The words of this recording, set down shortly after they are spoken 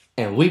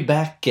And we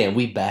back, and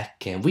we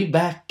back, and we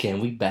back,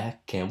 and we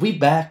back, and we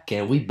back,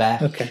 and we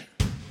back. Okay.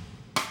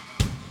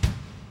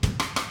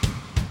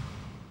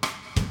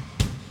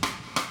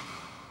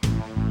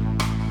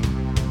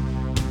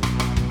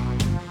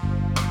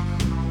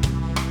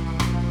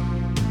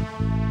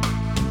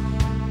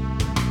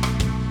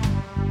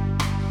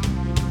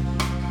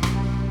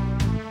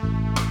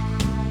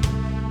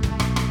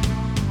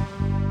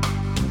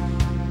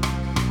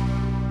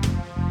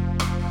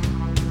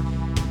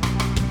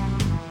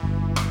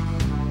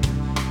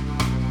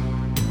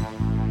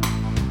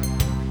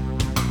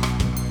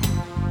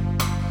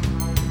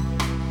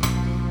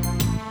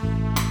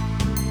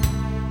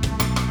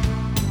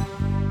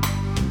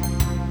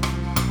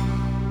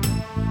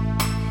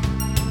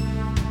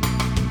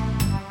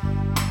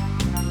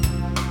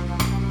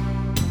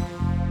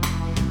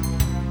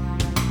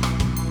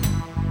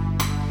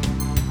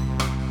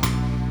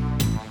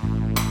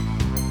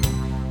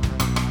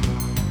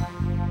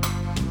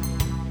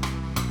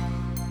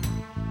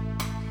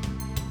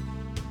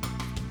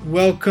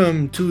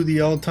 Welcome to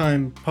the All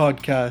Time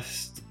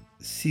Podcast,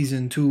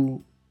 Season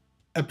 2,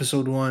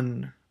 Episode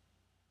 1.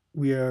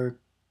 We are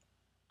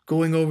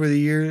going over the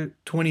year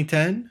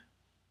 2010.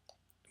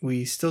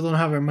 We still don't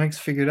have our mics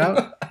figured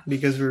out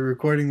because we're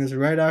recording this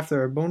right after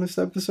our bonus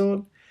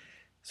episode.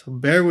 So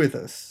bear with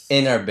us.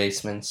 In our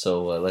basement,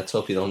 so let's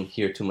hope you don't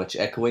hear too much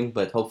echoing,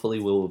 but hopefully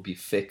we will be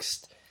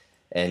fixed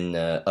and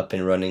up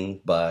and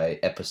running by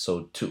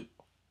episode 2.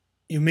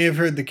 You may have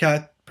heard the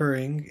cat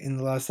purring in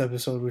the last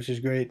episode, which is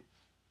great.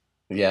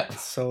 Yeah.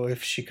 So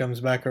if she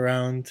comes back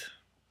around...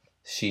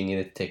 She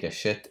needed to take a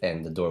shit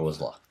and the door was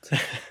locked.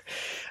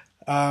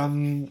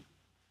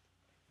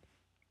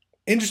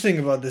 Interesting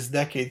about this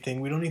decade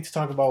thing, we don't need to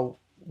talk about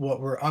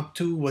what we're up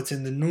to, what's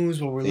in the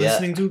news, what we're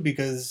listening to,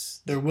 because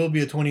there will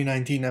be a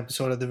 2019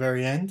 episode at the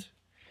very end.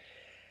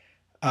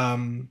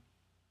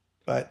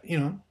 But, you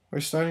know, we're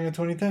starting at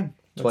 2010.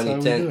 That's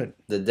 2010, how we do it.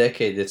 the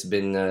decade, it's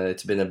been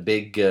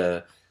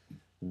a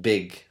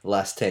big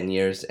last 10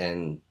 years,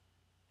 and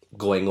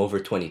going over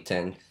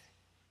 2010,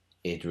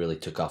 it really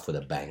took off with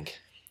a bang.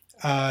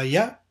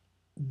 Yeah.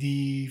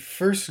 The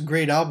first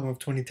great album of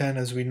 2010,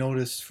 as we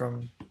noticed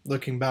from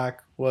looking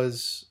back,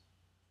 was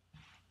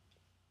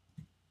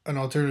an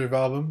alternative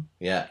album.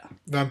 Yeah.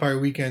 Vampire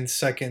Weekend's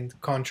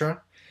second,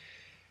 Contra.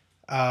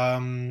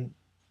 That's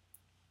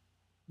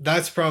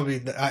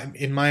probably,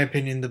 in my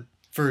opinion, the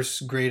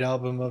first great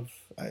album of...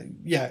 I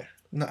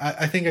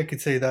think I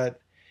could say that.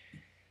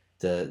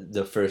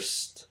 The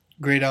first...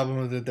 Great album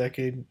of the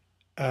decade.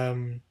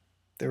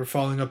 They were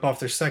following up off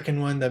their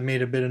second one that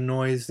made a bit of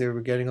noise. They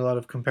were getting a lot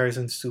of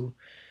comparisons to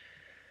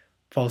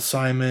Paul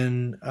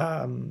Simon.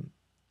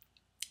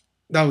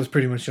 That was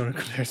pretty much the only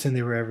comparison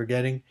they were ever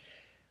getting.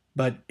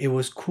 But it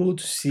was cool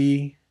to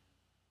see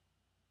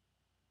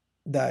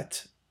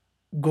that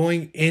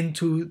going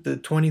into the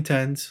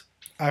 2010s,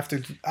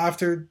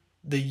 after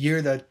the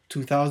year that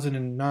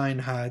 2009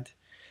 had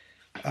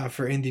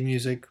for indie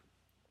music,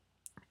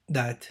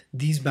 that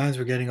these bands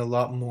were getting a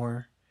lot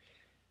more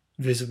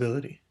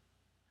visibility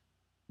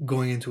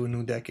going into a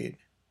new decade.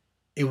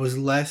 It was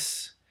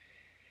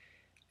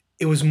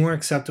more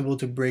acceptable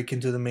to break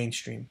into the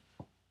mainstream.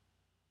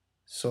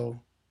 So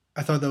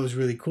I thought that was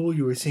really cool.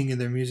 You were seeing in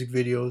their music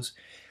videos,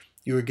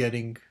 you were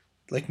getting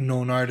like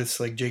known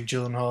artists like Jake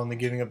Gyllenhaal in the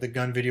Giving Up the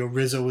Gun video.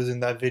 RZA was in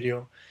that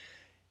video.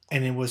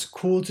 And it was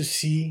cool to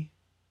see,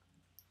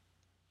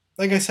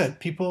 like I said,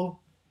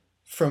 people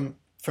from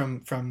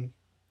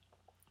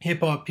hip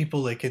hop,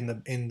 people like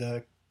in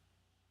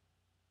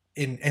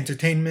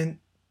entertainment,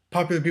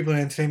 popular people in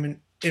entertainment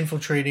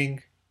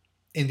infiltrating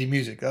indie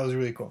music. That was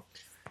really cool.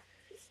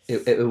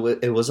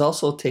 It was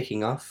also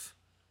taking off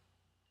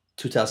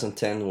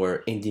 2010,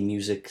 where indie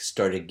music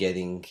started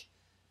getting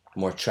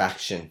more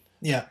traction.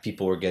 Yeah.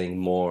 People were getting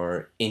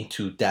more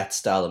into that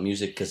style of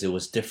music because it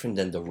was different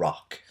than the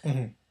rock.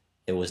 Mm-hmm.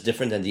 It was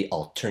different than the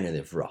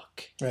alternative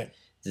rock. Right.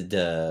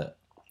 The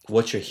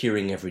what you're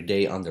hearing every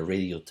day on the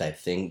radio type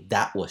thing,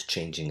 that was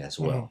changing as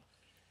well. Mm-hmm.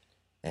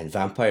 And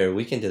Vampire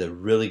Weekend did a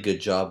really good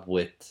job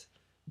with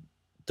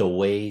the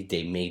way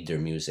they made their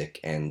music.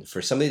 And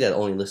for somebody that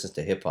only listens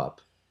to hip hop,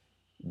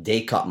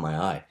 they caught my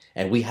eye.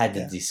 And we had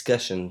the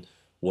discussion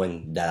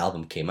when that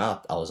album came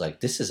out. I was like,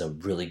 this is a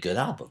really good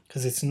album.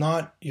 Because it's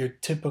not your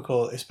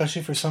typical,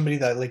 especially for somebody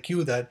that like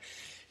you, that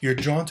you're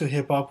drawn to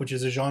hip hop, which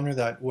is a genre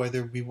that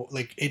whether we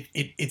like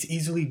it's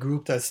easily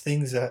grouped as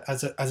things that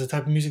as a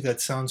type of music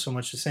that sounds so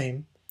much the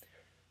same.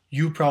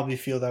 You probably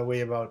feel that way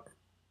about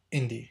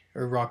indie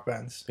or rock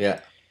bands.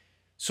 Yeah.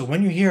 So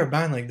when you hear a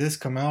band like this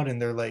come out and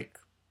they're like,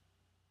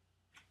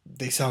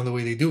 they sound the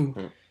way they do,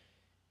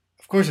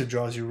 of course it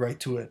draws you right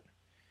to it.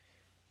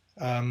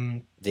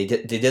 They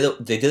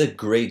did a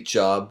great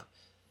job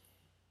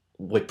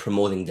with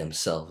promoting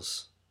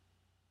themselves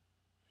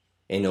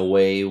in a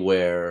way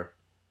where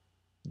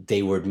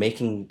they were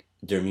making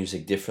their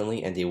music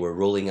differently and they were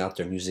rolling out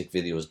their music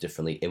videos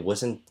differently. It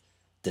wasn't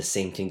the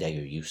same thing that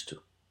you're used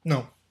to.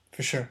 No,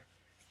 for sure.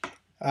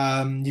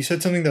 You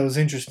said something that was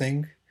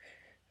interesting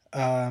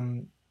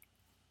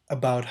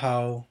about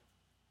how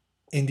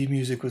indie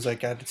music was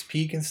like at its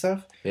peak and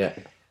stuff. Yeah.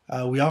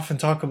 We often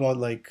talk about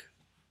like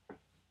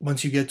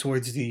once you get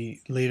towards the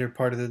later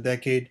part of the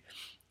decade,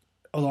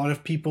 a lot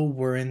of people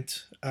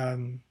weren't.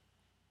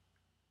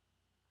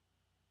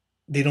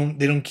 They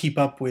don't keep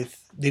up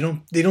with. They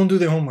don't do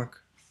their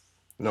homework.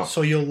 No.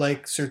 So you'll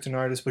like certain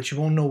artists, but you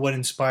won't know what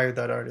inspired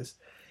that artist.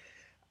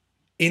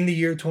 In the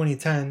year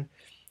 2010,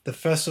 the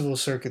festival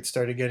circuit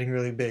started getting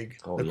really big.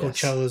 Oh, The yes.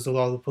 Coachellas, the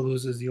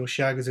Lollapaloozas, the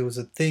Osheagas. It was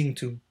a thing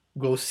to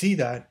go see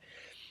that.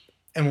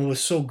 And what was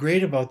so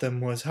great about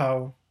them was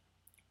how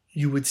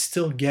you would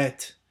still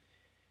get,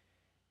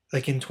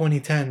 like in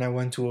 2010, I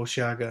went to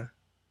Osheaga.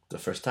 The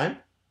first time?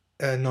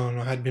 No,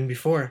 had been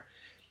before.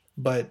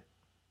 But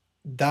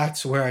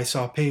that's where I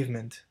saw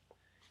Pavement.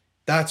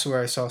 That's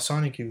where I saw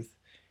Sonic Youth.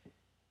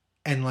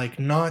 And like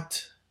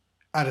not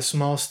at a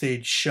small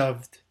stage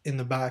shoved in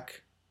the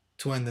back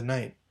to end the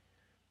night.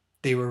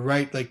 They were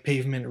right, like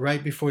Pavement,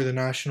 right before the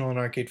National and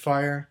Arcade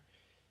Fire.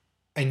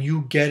 And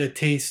you get a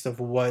taste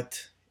of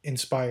what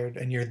inspired.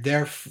 And you're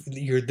there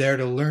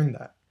to learn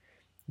that.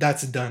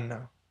 That's done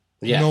now.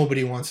 Yeah.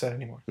 Nobody wants that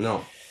anymore.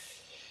 No.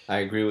 I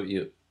agree with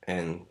you.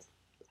 And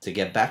to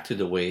get back to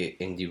the way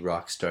indie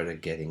rock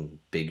started getting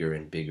bigger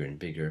and bigger and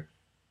bigger,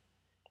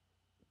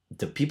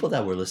 the people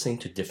that were listening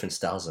to different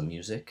styles of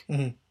music,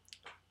 Mhm.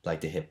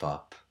 like the hip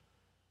hop,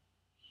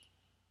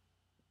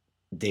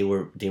 they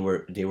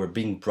were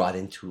being brought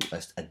into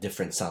a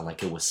different sound,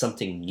 like it was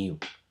something new.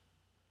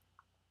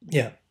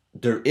 Yeah.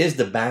 There is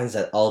the bands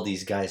that all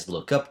these guys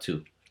look up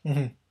to,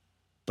 Mhm.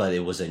 but it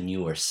was a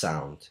newer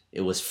sound.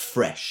 It was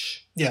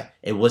fresh. Yeah.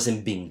 It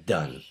wasn't being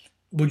done.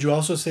 Would you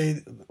also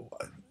say,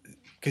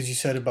 because you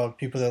said about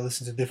people that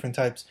listen to different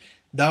types,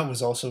 that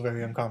was also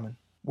very uncommon.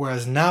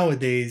 Whereas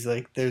nowadays,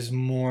 like there's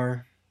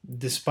more,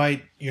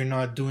 despite you're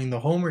not doing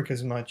the homework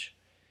as much,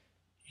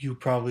 you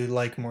probably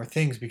like more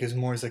things because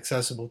more is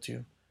accessible to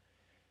you.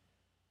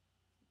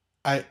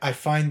 I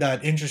find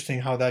that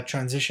interesting how that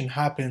transition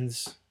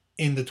happens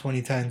in the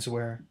 2010s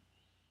where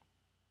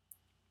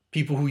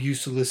people who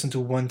used to listen to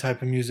one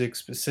type of music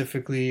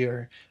specifically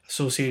or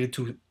associated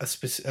to a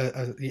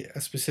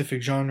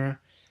specific genre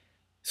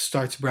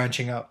starts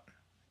branching out.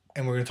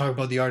 And we're going to talk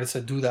about the artists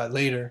that do that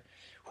later,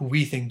 who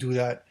we think do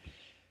that.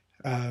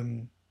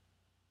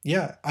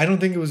 Yeah, I don't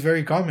think it was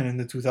very common in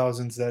the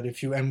 2000s that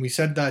if you, and we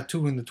said that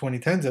too in the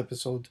 2010s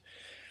episode,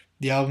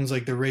 the albums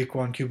like the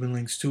Raekwon Cuban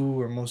Links 2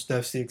 or Mos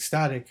Def's The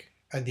Ecstatic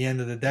at the end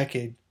of the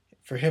decade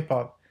for hip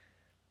hop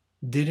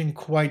didn't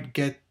quite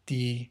get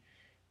the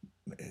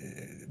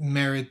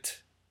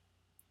merit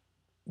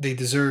they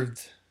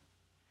deserved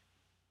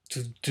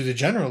to the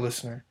general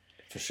listener.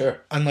 For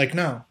sure. Unlike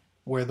now,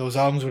 where those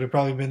albums would have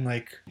probably been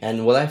like...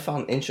 And what I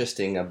found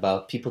interesting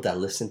about people that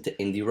listen to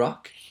indie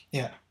rock,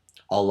 yeah,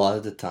 a lot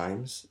of the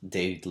times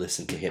they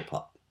listen to hip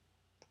hop.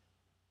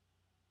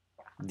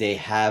 They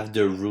have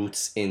their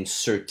roots in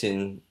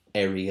certain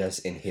areas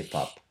in hip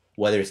hop,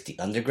 whether it's the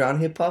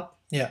underground hip hop,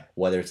 yeah,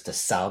 whether it's the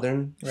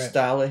southern right.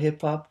 style of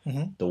hip hop,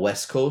 Mhm. the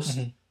West Coast.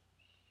 Mhm.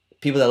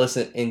 People that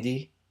listen to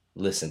indie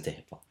listen to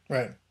hip hop.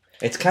 Right.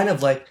 It's kind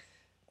of like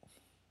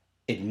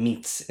it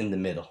meets in the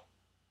middle.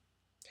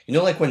 You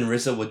know, like when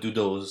RZA would do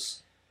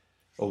those,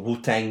 or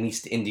Wu-Tang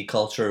meets the indie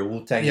culture, or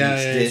Wu-Tang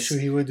meets this. Sure,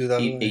 he would do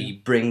that.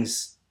 He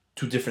brings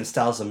two different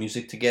styles of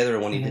music together.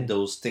 When he did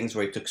those things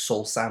where he took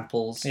soul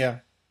samples, yeah,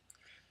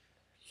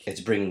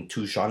 it's bringing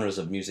two genres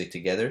of music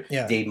together.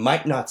 Yeah. They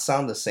might not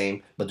sound the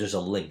same, but there's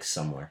a link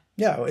somewhere.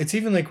 yeah. It's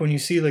even like when you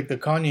see like the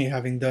Kanye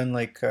having done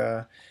like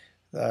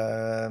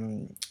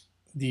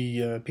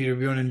the Peter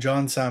Bjorn and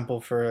John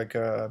sample for like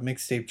a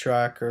mixtape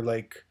track, or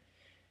like,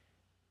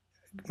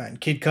 man,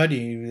 Kid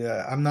Cudi.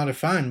 I'm not a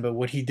fan, but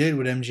what he did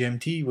with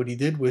MGMT, what he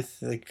did with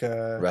like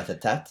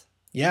Rat-a-tat.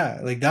 yeah,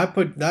 like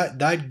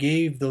that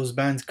gave those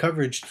bands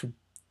coverage to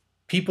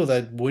people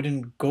that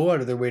wouldn't go out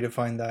of their way to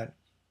find that.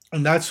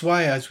 And that's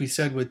why, as we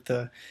said with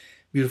the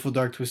Beautiful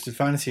Dark Twisted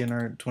Fantasy in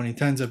our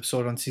 2010s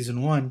episode on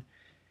season 1,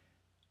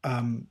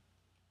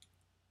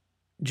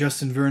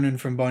 Justin Vernon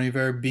from Bon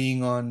Iver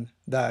being on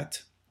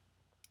that,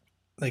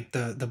 like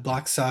the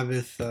Black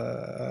Sabbath,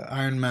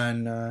 Iron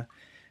Man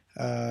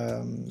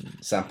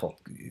Sample.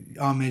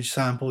 homage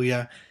sample,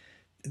 yeah.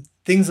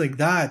 Things like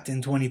that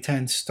in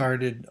 2010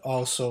 started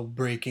also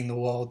breaking the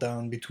wall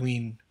down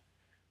between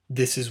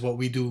this is what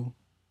we do.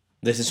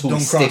 This is who Don't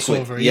we stick cross with.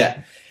 over,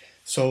 Yeah.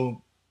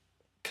 So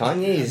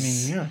Kanye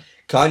is... I mean, yeah.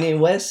 Kanye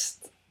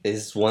West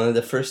is one of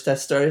the first that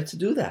started to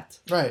do that.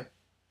 Right.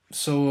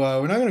 So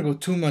we're not going to go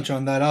too much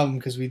on that album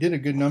because we did a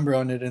good number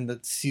on it in the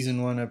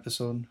season 1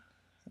 episode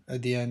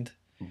at the end.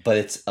 But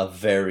it's a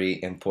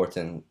very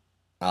important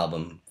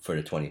album for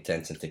the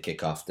 2010s and to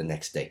kick off the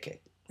next decade.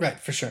 Right,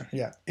 for sure.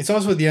 Yeah, it's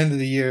also at the end of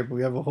the year, but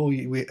we have a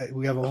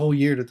whole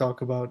year to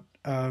talk about.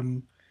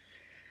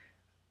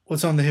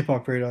 What's on the hip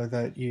hop radar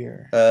that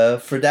year?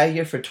 For that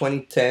year, for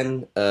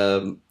 2010,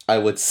 I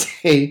would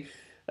say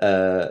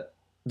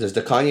there's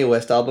the Kanye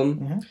West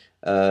album.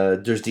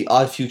 Mhm. There's the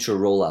Odd Future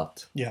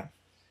rollout. Yeah.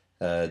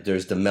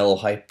 There's the Mellow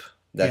Hype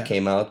that Yeah.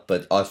 came out,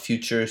 but Odd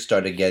Future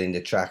started getting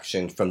the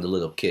traction from the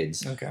little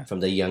kids, Okay. from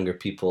the younger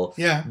people.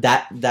 Yeah.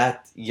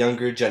 That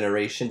younger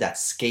generation, that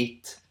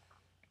skate,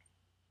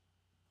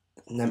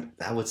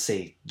 I would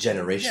say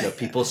generation of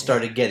people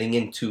started getting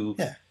into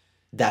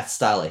that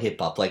style of hip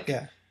hop. Like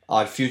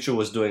Odd Future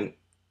was doing,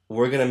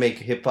 we're gonna make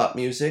hip hop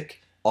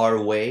music our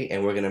way,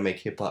 and we're gonna make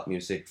hip hop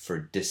music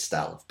for this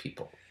style of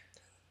people.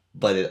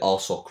 But it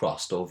also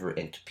crossed over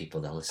into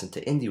people that listen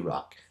to indie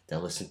rock,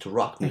 that listen to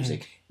rock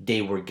music.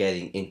 They were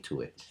getting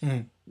into it.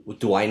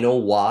 Do I know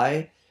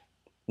why?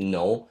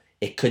 No.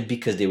 It could be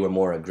because they were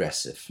more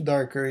aggressive.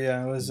 Darker,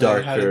 yeah. It was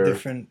Darker. Had a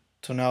different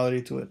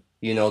tonality to it.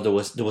 You know, there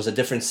was a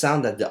different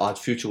sound that the Odd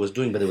Future was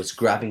doing, but it was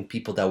grabbing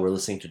people that were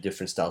listening to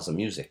different styles of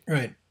music.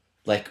 Right.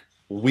 Like,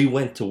 we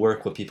went to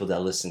work with people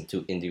that listened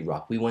to indie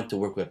rock. We went to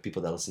work with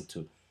people that listened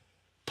to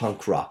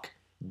punk rock.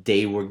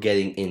 They were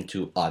getting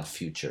into Odd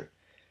Future.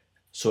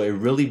 So it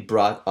really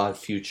brought Odd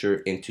Future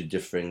into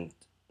different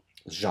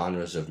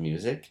genres of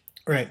music.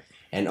 Right.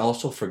 And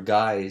also for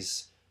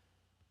guys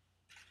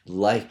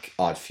like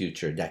Odd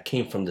Future that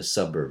came from the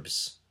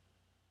suburbs.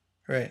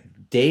 Right.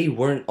 They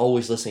weren't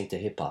always listening to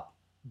hip hop.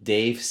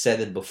 They've said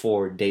it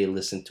before, they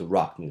listened to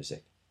rock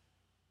music.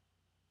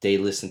 They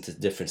listened to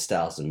different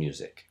styles of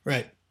music.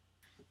 Right.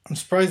 I'm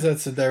surprised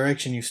that's the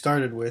direction you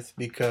started with,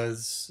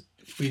 because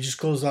we just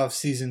closed off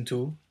season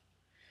 2.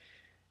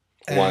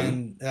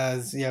 And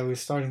we're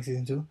starting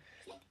season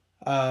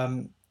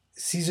 2.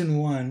 Season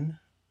 1,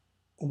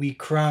 we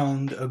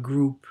crowned a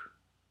group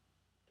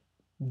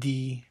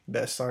the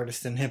best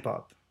artist in hip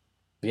hop.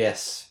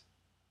 Yes.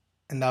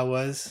 And that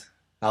was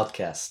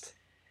Outkast.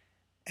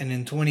 And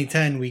in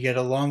 2010, we get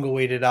a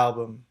long-awaited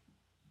album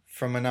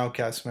from an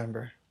Outkast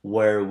member.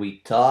 Where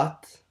we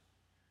thought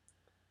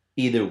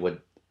either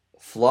would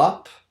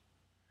flop,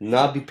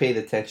 not be paid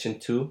attention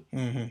to,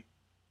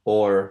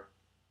 or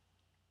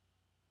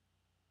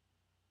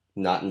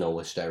not know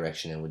which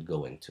direction it would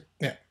go into.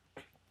 Yeah.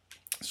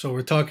 So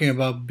we're talking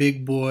about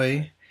Big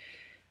Boy,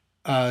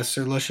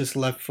 Sir Luscious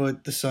Left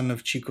Foot, the son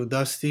of Chico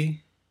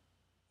Dusty,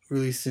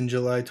 released in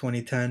July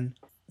 2010.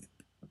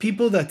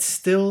 People that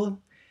still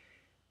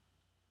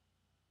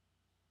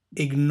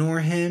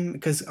ignore him,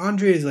 because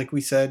Andre is, like we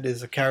said,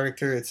 is a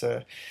character.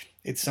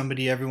 It's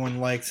somebody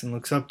everyone likes and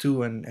looks up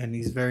to, and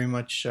he's very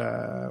much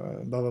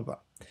blah blah blah.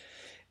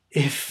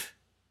 If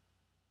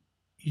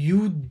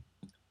you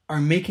are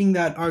making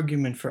that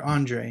argument for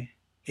Andre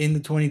in the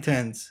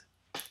 2010s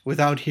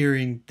without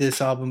hearing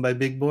this album by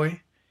Big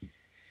Boy,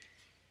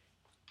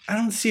 I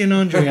don't see an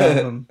Andre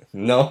album.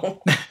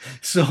 No.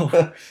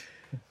 So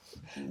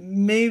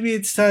maybe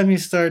it's time you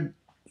start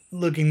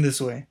looking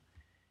this way.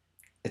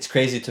 It's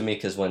crazy to me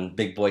because when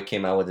Big Boy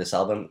came out with this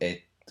album,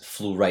 it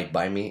flew right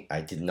by me.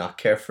 I did not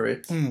care for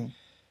it.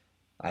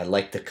 I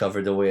liked the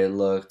cover, the way it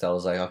looked. I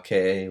was like,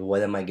 okay,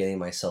 what am I getting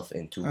myself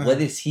into?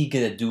 What is he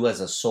going to do as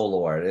a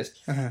solo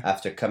artist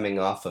after coming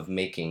off of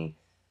making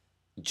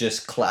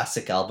just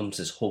classic albums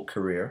his whole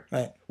career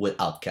with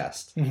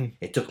Outkast?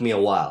 It took me a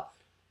while.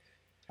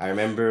 I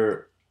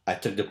remember I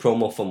took the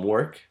promo from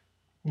work.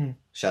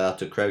 Shout out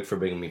to Craig for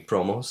bringing me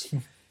promos.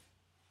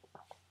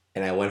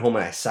 And I went home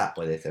and I sat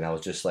with it, and I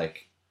was just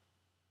like,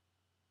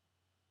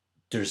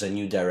 there's a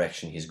new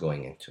direction he's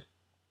going into.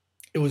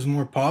 It was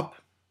more pop.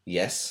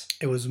 Yes.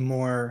 It was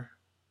more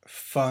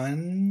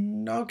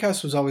fun.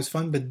 Outkast was always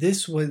fun, but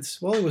this was,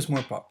 well, it was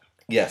more pop.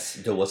 Yes,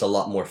 there was a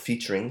lot more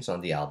featurings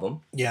on the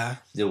album. Yeah.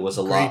 There was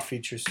a Great lot.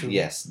 features too.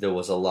 Yes, there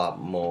was a lot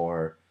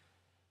more,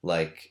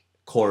 like,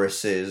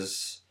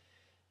 choruses.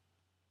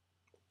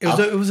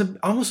 It was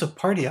almost a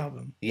party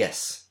album.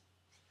 Yes.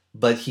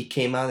 But he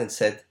came out and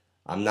said,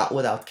 I'm not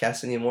with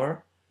Outkast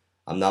anymore.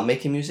 I'm not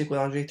making music with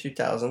Andre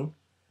 3000.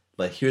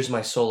 But here's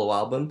my solo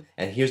album,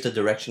 and here's the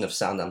direction of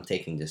sound I'm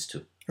taking this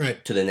to.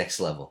 Right. To the next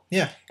level.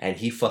 Yeah. And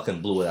he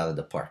fucking blew it out of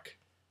the park.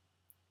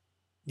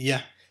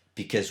 Yeah.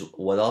 Because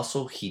what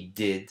also he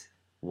did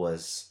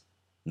was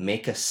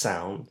make a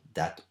sound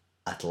that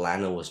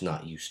Atlanta was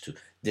not used to.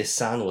 This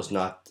sound was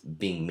not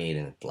being made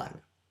in Atlanta.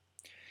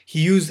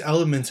 He used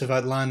elements of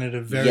Atlanta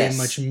to very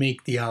much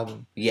make the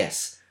album.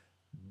 Yes.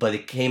 But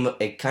it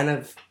kind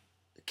of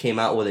came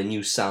out with a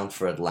new sound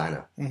for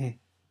Atlanta.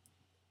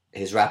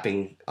 His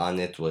rapping on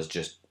it was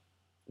just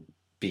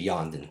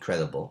beyond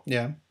incredible.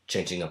 Yeah.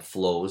 Changing up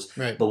flows.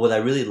 Right. But what I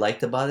really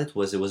liked about it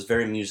was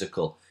very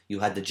musical.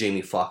 You had the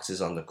Jamie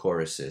Foxxes on the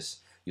choruses.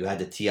 You had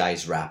the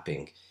T.I.'s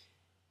rapping.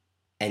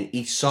 And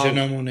each song...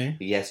 Janelle Monáe.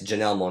 Yes,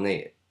 Janelle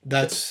Monáe.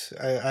 That's...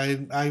 I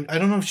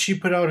don't know if she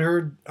put out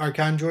her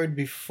Arcandroid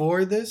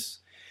before this,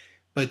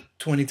 but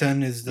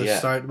 2010 is the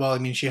start. Well, I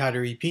mean, she had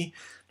her EP,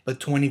 but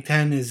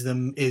 2010 is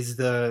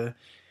the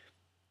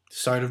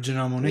start of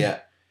Janelle Monáe. Yeah.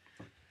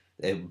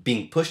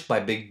 Being pushed by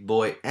Big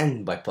Boy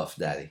and by Puff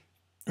Daddy.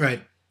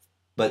 Right.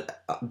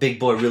 But Big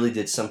Boy really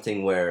did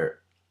something where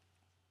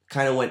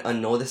kind of went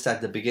unnoticed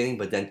at the beginning,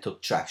 but then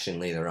took traction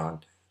later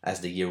on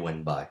as the year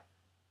went by.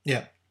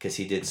 Yeah. Because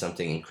he did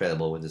something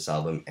incredible with this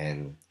album,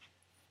 and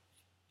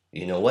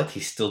you know what?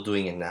 He's still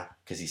doing it now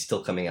because he's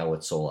still coming out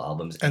with solo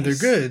albums. And they're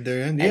good.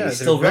 They're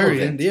still very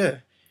relevant. yeah.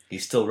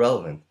 He's still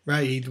relevant.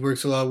 Right, he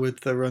works a lot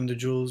with Run the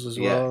Jewels as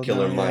Yeah, well.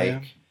 Killer now, Mike.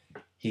 yeah.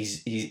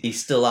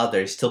 He's still out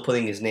there. He's still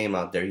putting his name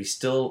out there. He's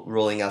still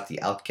rolling out the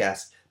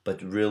Outcast,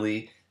 but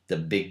really the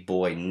big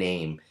boy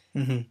name,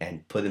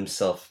 and put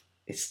himself.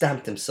 It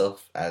stamped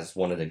himself as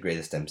one of the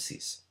greatest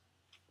MCs.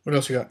 What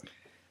else you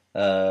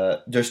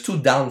got? There's two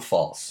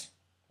downfalls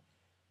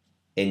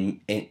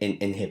in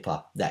hip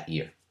hop that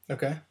year.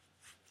 Okay.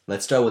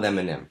 Let's start with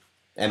Eminem.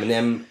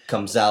 Eminem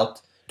comes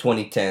out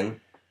 2010,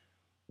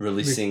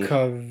 releasing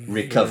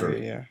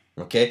Recovery. Yeah.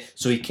 Okay,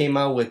 so he came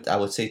out with, I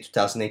would say,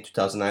 2008,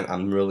 2009.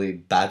 I'm really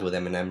bad with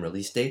Eminem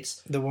release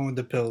dates. The one with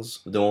the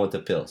pills. The one with the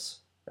pills.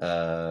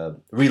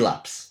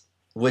 Relapse,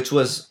 which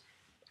was,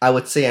 I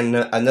would say,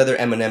 another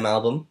Eminem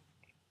album.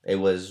 It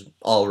was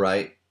all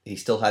right. He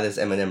still had his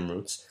Eminem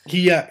roots.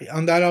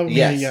 On that album,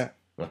 yes. yeah.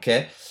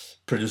 Okay,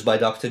 produced by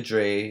Dr.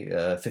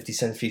 Dre, 50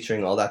 Cent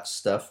featuring, all that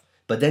stuff.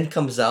 But then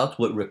comes out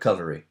with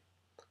Recovery,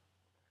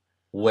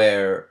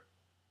 where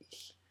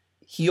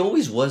he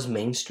always was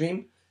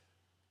mainstream,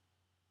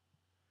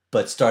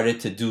 but started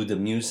to do the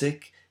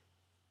music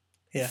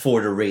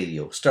for the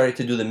radio. Started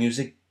to do the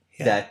music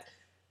that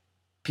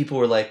people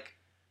were like,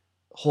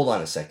 hold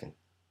on a second.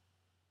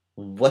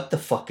 What the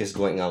fuck is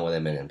going on with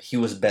Eminem? He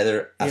was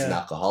better as an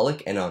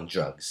alcoholic and on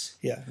drugs.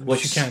 Yeah,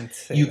 which you can't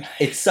say.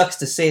 It sucks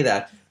to say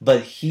that,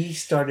 but he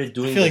started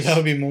doing. I feel like that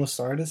would be most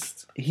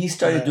artists. He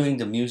started doing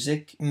the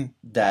music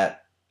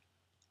that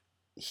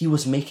he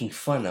was making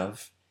fun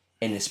of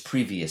in his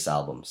previous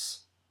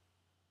albums.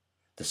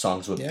 The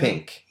songs with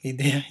Pink. He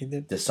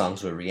did. The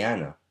songs with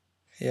Rihanna.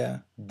 Yeah.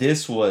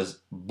 This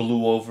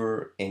blew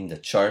over in the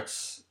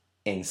charts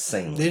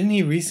insanely. Didn't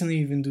he recently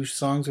even do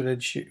songs with Ed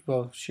Sheeran?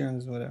 Well,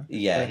 Sheeran's whatever.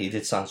 Yeah, he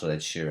did songs with Ed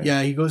Sheeran.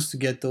 Yeah, he goes to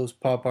get those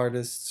pop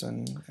artists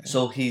and...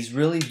 So he's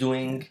really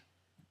doing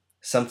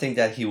something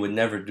that he would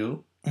never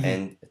do. Mm-hmm.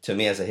 And to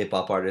me, as a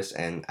hip-hop artist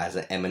and as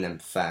an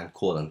Eminem fan,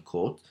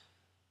 quote-unquote,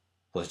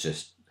 was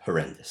just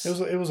horrendous.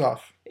 It was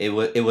off. It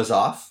was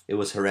off. It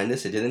was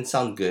horrendous. It didn't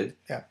sound good.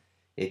 Yeah.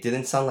 It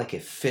didn't sound like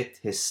it fit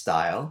his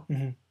style.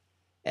 Mm-hmm.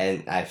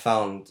 And I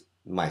found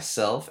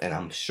myself, and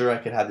I'm sure I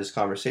could have this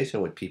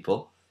conversation with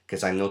people,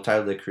 because I know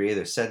Tyler, the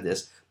Creator, said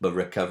this, but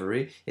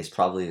Recovery is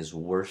probably his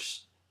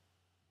worst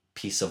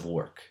piece of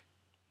work.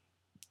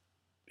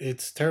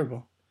 It's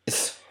terrible.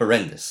 It's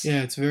horrendous.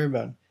 Yeah, it's very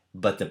bad.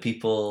 But the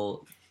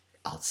people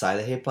outside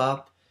of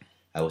hip-hop,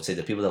 I would say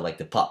the people that like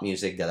the pop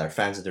music, that are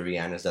fans of the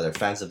Rihannas, that are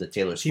fans of the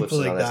Taylor Swifts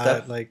and all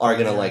that stuff, are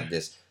going to like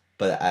this.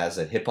 But as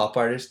a hip-hop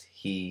artist,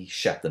 he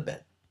shut the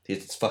bed.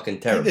 It's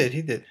fucking terrible.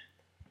 He did.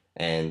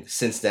 And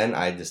since then,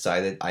 I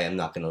decided I am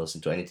not going to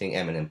listen to anything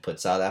Eminem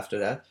puts out after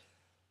that.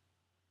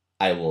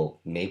 I will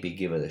maybe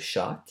give it a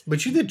shot.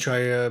 But you did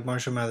try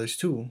Marshall Mathers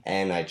too.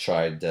 And I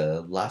tried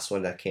the last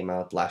one that came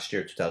out last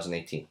year,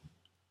 2018.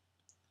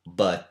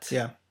 But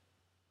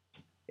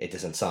it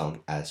doesn't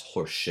sound as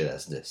horseshit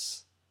as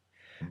this.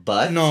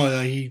 But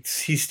no, he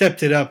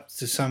stepped it up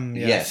to some.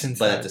 Yes,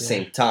 but at the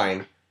same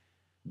time,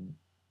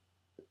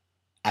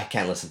 I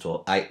can't listen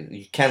to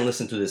you can't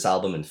listen to this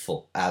album in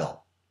full at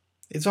all.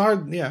 It's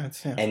hard,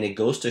 And it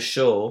goes to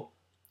show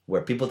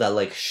where people that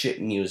like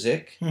shit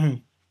music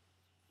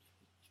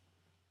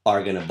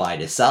are gonna buy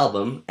this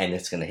album and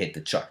it's gonna hit the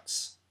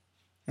charts.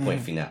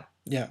 Point final.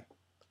 Yeah.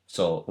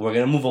 So we're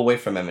gonna move away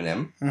from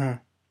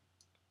Eminem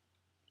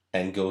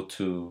and go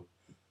to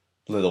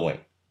Lil Wayne.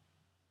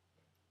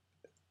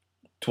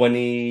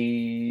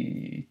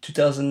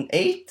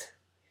 2008,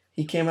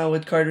 he came out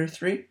with Carter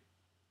 3.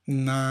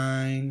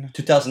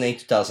 2008,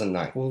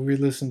 2009. We'll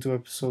re-listen to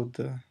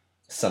episode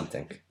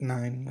something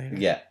 9 later.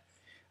 Yeah,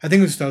 I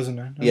think it was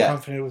 2009. I'm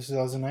confident it was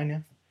 2009.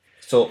 Yeah.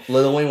 So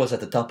Lil Wayne was at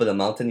the top of the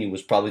mountain. He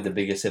was probably the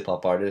biggest hip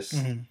hop artist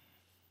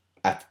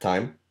at the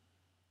time.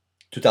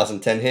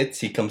 2010 hits.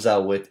 He comes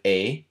out with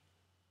a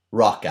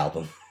rock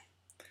album.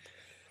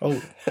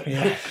 Oh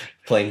yeah.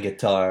 Playing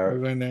guitar. We're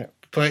going there.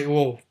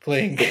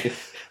 Playing.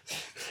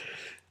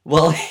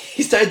 Well,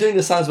 he started doing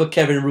the songs with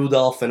Kevin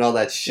Rudolph and all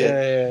that shit.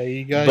 Yeah.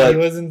 He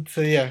wasn't.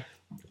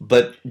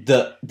 But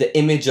the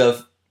image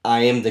of I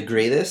am the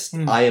greatest.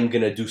 I am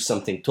gonna do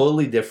something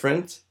totally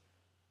different.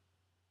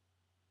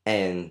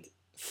 And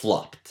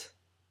flopped.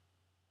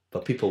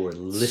 But people were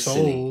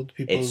listening.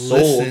 People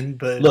listened,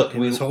 but look, it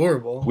was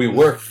horrible. We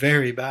worked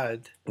very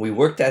bad. We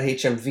worked at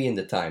HMV in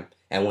the time,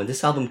 and when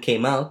this album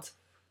came out,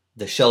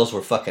 the shelves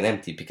were fucking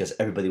empty because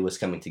everybody was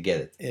coming to get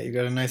it. Yeah, you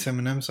got a nice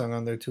Eminem song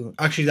on there too.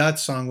 Actually, that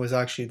song was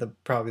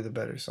probably the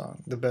better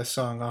song, the best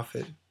song off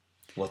it.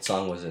 What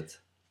song was it?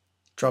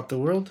 Drop the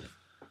World.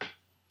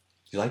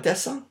 You like that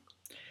song?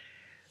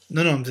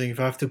 No, I'm saying if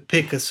I have to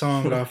pick a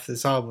song off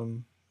this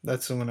album,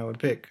 that's the one I would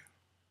pick.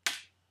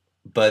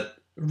 But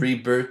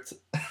Rebirth,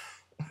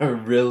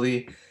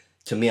 really,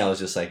 to me, I was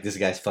just like, this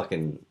guy's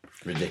fucking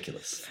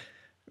ridiculous.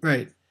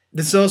 Right.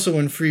 This is also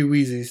when Free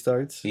Weezy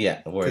starts.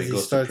 Yeah, where he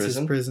goes starts to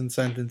prison. His prison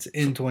sentence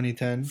in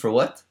 2010. For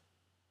what?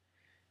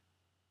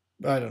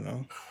 I don't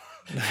know.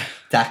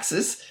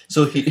 Taxes.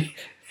 So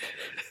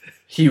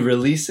he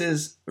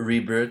releases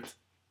Rebirth.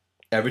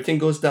 Everything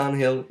goes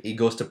downhill. He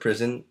goes to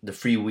prison. The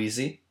Free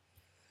Weezy.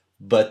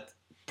 But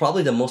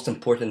probably the most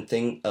important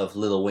thing of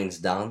Lil Wayne's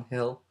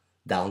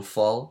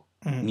downfall,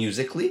 Mhm.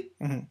 musically,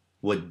 Mhm.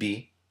 would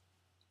be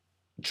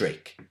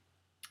Drake.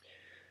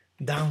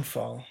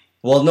 Downfall.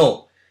 Well,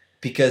 no,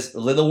 because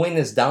Lil Wayne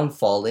is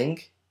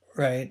downfalling,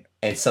 Right.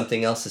 and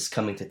something else is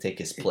coming to take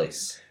his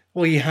place.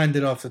 Well, he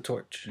handed off the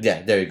torch.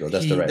 Yeah, there you go.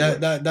 That's the right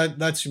word.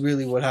 That's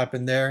really what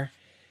happened there.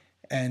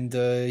 And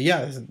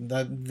yeah,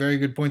 that very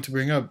good point to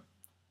bring up.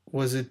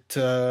 Was it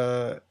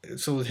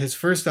so his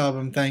first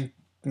album, Thank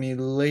Me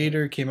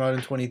Later, came out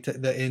in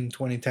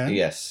 2010.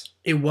 Yes.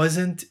 It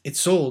wasn't. It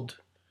sold.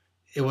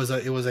 It was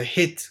a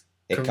hit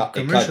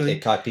commercially.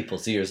 It caught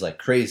people's ears like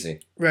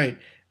crazy. Right.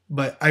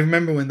 But I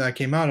remember when that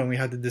came out and we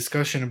had the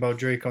discussion about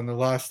Drake on the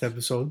last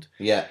episode.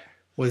 Yeah.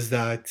 Was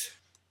that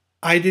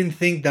I didn't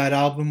think that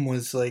album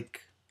was like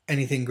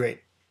anything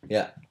great.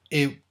 Yeah.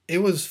 It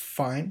was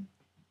fine.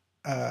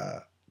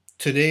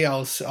 Today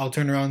I'll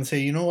turn around and say,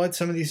 you know what?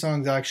 Some of these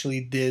songs actually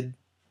did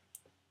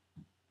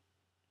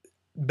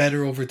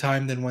better over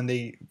time than when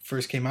they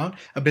first came out.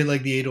 A bit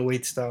like the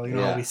 808 style. You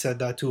know how we said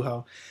that too,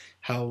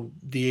 how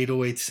the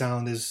 808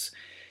 sound is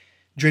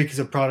Drake is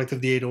a product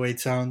of the 808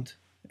 sound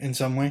in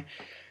some way.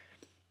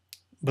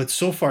 But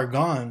So Far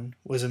Gone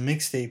was a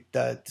mixtape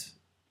that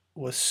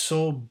was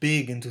so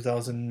big in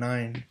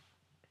 2009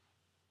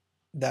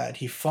 that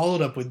he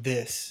followed up with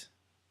this,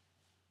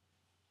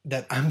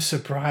 that I'm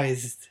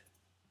surprised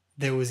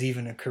there was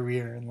even a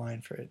career in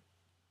line for it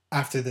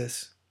after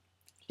this.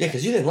 Yeah,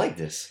 because you didn't like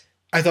this.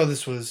 I thought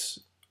this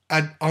was,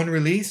 on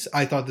release,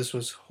 I thought this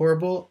was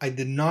horrible. I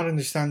did not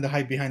understand the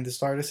hype behind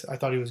this artist. I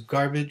thought he was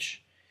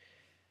garbage.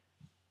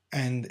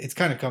 And it's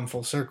kind of come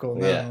full circle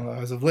now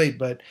as of late,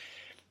 but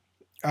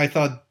I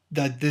thought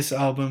that this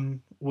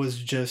album was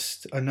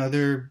just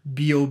another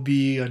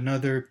B.O.B.,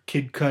 another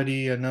Kid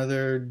Cudi,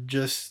 another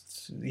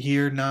just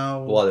here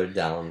now. Watered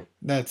down.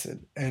 That's it.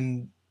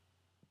 And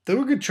there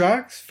were good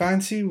tracks.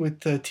 Fancy with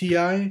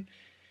T.I.,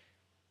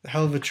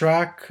 hell of a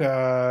track.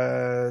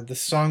 The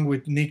song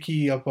with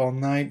Nicki, Up All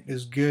Night,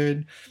 is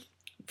good.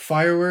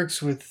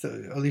 Fireworks with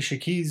Alicia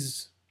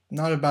Keys,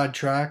 not a bad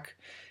track.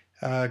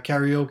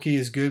 Karaoke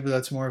is good, but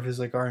that's more of his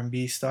like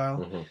R&B style.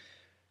 Mm-hmm.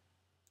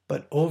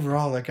 But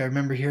overall, like I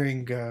remember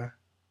hearing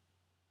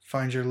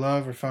Find Your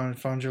Love or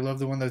Found Your Love,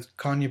 the one that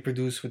Kanye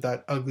produced with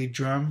that ugly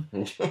drum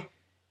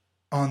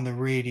on the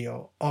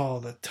radio all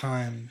the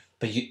time.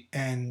 But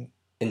and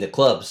in the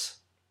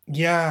clubs.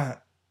 Yeah,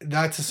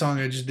 that's a song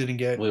I just didn't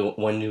get.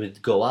 When you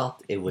would go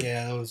out, it would.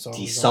 Yeah, that was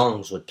these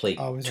songs would play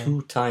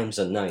two times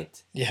a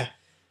night. Yeah.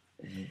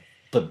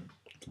 But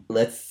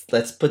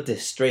let's put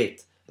this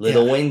straight.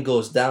 Lil Wayne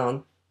goes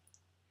down,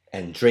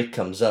 and Drake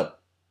comes up.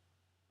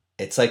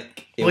 It's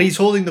like he's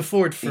holding the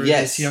fort for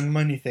this Young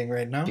Money thing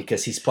right now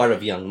because he's part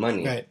of Young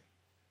Money. Right.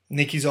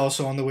 Nicki's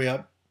also on the way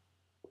up.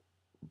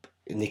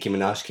 Nicki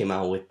Minaj came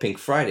out with Pink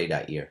Friday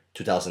that year,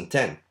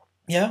 2010.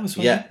 Yeah, it was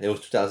funny. Yeah, it was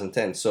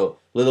 2010. So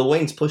Lil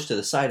Wayne's pushed to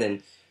the side,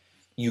 and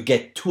you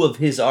get two of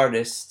his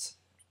artists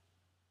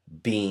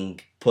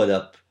being put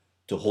up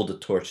to hold the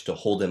torch, to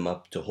hold him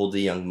up, to hold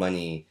the Young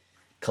Money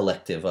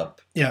collective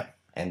up. Yeah.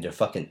 And they're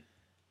fucking...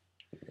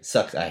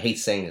 sucks. I hate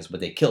saying this,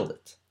 but they killed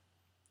it.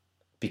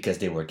 Because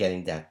they were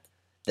getting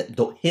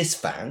his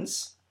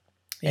fans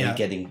and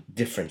getting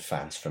different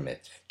fans from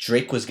it.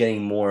 Drake was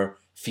getting more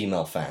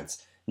female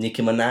fans.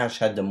 Nicki Minaj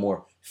had the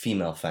more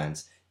female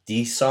fans.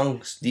 These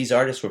songs, these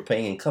artists were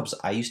playing in clubs.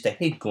 I used to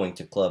hate going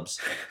to clubs.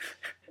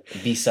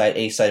 B-side,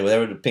 A-side,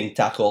 whatever, the Pink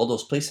Taco, all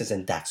those places,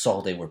 and that's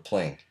all they were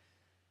playing.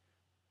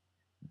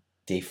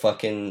 They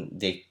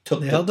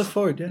held the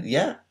fort, yeah.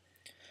 Yeah.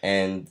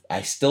 And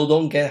I still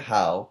don't get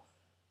how.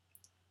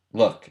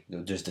 Look,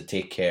 there's the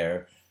Take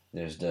Care.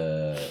 There's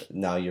the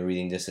Now You're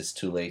Reading This, It's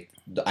Too Late.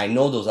 I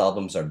know those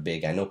albums are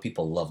big. I know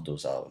people love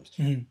those albums.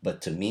 Mm-hmm.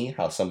 But to me,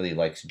 how somebody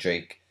likes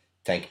Drake,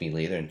 Thank Me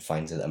Later, and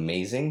finds it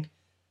amazing,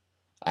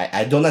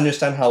 I don't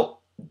understand how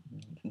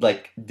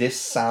like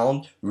this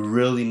sound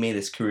really made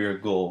his career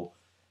go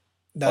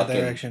that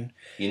direction.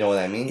 You know what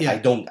I mean? Yeah.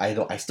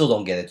 I still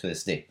don't get it to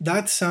this day.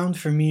 That sound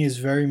for me is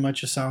very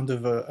much a sound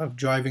of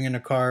driving in a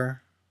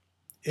car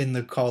in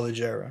the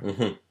college era.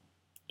 Mm-hmm.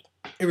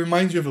 It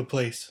reminds you of a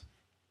place.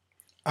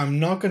 I'm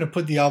not going to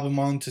put the album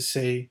on to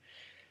say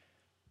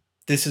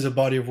this is a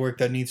body of work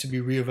that needs to be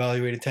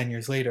reevaluated 10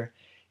 years later.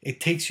 It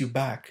takes you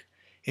back.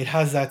 It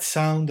has that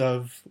sound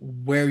of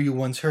where you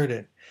once heard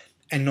it.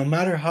 And no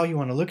matter how you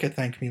want to look at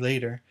Thank Me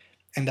Later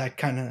and that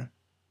kind of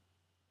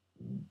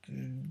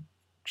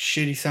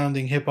shitty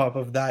sounding hip hop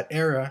of that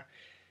era,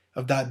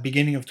 of that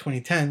beginning of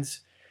 2010s,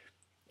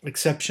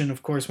 exception,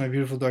 of course, My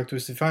Beautiful Dark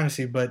Twisted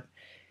Fantasy, but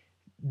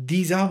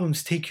these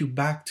albums take you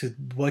back to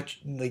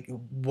what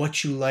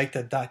you liked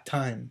at that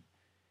time.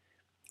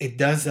 It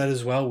does that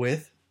as well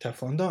with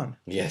Teflon Don.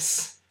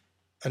 Yes.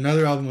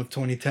 Another album of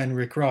 2010,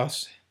 Rick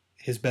Ross,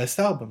 his best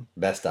album.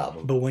 Best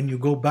album. But when you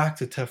go back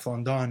to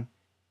Teflon Don,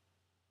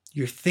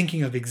 you're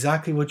thinking of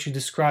exactly what you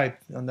described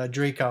on that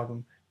Drake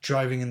album.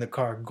 Driving in the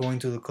car, going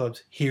to the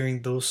clubs,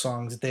 hearing those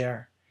songs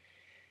there.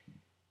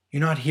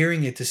 You're not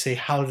hearing it to say,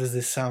 how does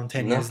this sound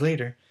 10 years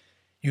later?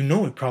 You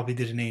know it probably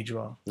didn't age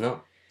well.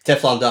 No.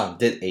 Teflon Don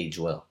did age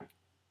well.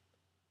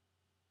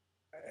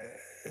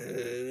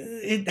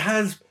 It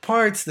has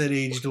parts that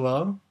aged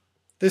well.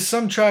 There's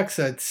some tracks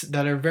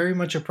that are very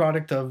much a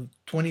product of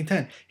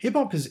 2010. Hip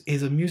hop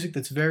is a music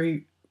that's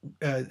very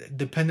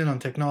dependent on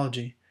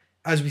technology.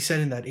 As we said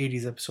in that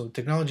 80s episode,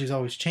 technology is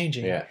always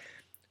changing. Yeah.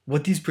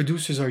 What these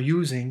producers are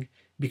using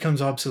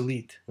becomes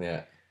obsolete.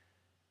 Yeah.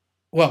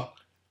 Well,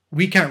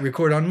 we can't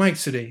record on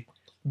mics today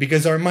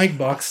because our mic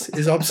box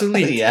is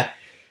obsolete. Yeah.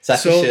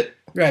 Sassy So- shit.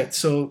 Right.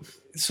 So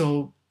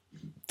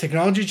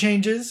technology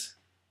changes.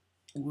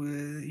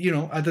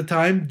 At the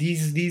time,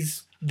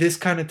 this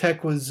kind of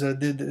tech was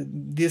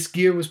this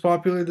gear was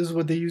popular. This is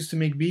what they used to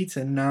make beats,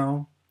 and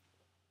now,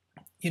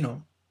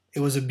 it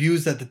was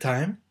abused at the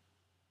time.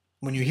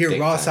 When you hear Big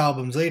Ross time.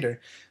 albums later,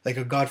 like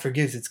a God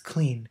Forgives, it's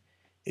clean.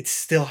 It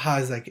still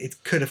has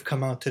it could have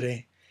come out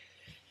today.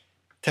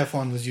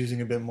 Teflon was using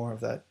a bit more of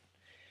that.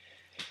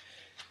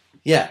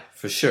 Yeah,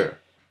 for sure.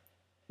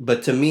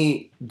 But to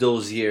me,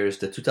 those years,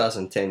 the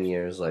 2010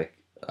 years, like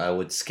I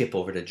would skip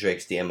over the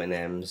Drakes, the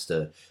Eminems,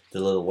 the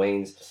Lil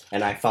Waynes,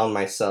 and I found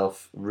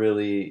myself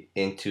really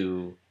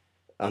into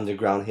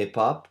underground hip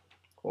hop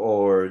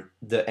or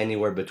the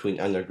anywhere between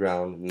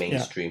underground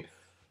mainstream,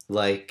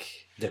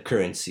 like the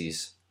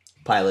Currencies,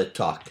 Pilot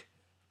Talk.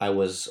 I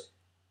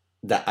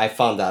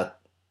found that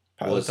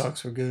Pilot was-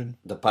 Talks were good.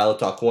 the Pilot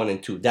Talk 1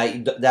 and 2.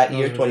 That Those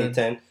year, were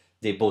 2010,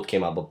 they both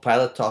came out, but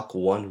Pilot Talk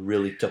 1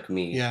 really took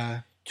me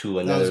Yeah. to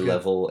was another good.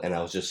 level, and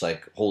I was just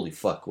like, holy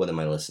fuck, what am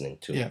I listening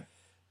to? Yeah.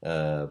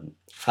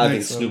 Having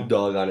Next Snoop level.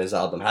 Dogg on his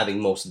album, having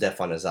Mos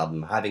Def on his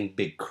album, having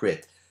Big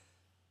Crit.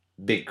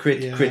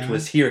 Crit Yeah.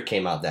 Was Here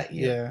came out that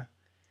year. Yeah.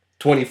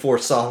 24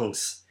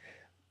 songs.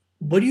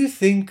 What do you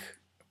think?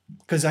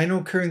 Because I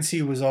know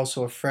Currency was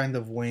also a friend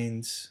of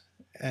Wayne's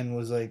and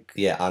was like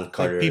Yeah, on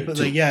Carter. people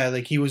too.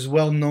 like he was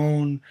well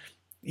known,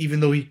 even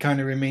though he kind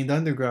of remained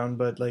underground.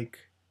 But like,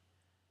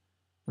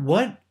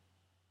 what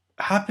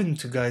happened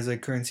to guys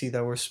like Currency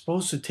that were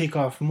supposed to take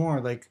off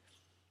more? Like,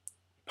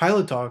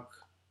 Pilot Talk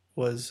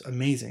was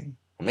amazing.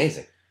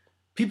 Amazing.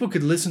 People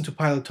could listen to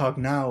Pilot Talk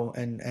now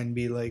and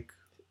be like,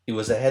 He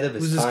was ahead of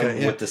his Who's this time guy?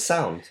 Yeah. with the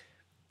sound.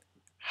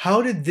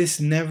 how did this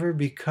never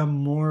become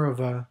more of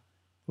a?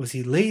 Was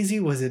he lazy?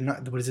 Was it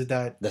not? Was it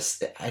that?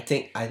 I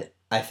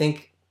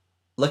think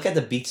look at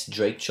the beats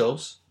Drake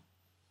chose.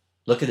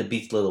 Look at the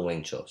beats Lil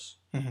Wayne chose.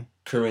 Mhm.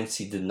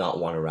 Currency did not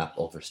want to rap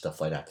over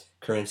stuff like that.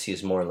 Currency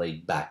is more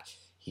laid back.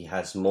 He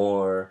has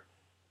more.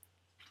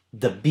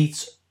 The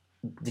beats,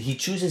 he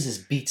chooses his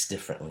beats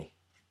differently.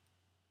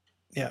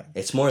 Yeah.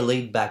 It's more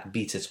laid back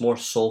beats. It's more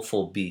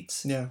soulful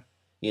beats. Yeah.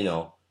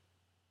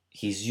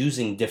 He's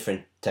using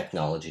different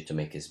technology to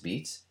make his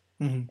beats.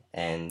 hmm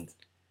And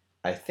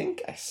I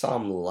think I saw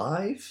him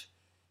live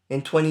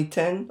in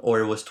 2010 or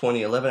it was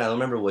 2011. I don't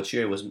remember which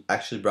year. It was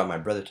actually brought my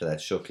brother to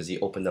that show because he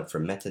opened up for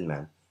Method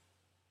Man.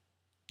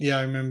 Yeah,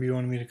 I remember you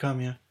wanted me to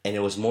come. Yeah. And it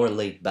was more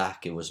laid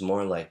back. It was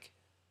more like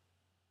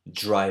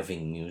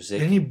driving music.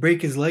 Didn't he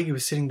break his leg? He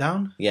was sitting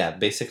down. Yeah,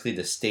 basically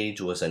the stage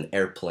was an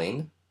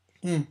airplane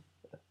Mm.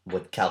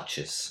 with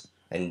couches.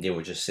 And they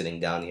were just sitting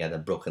down. He had a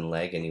broken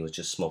leg and he was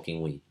just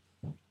smoking weed.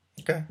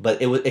 Okay.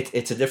 But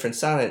it's a different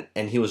sound.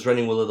 And he was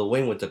running with Lil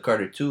Wayne with the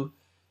Carter 2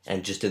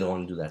 and just didn't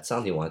want to do that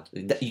sound he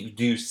wanted.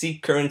 Do you see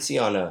Currency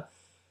on a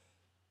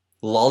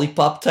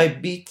lollipop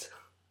type beat?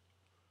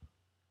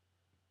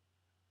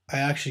 I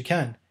actually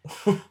can.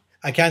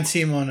 I can't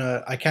see him on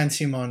I can't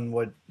see him on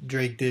what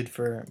Drake did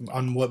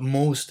on what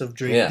most of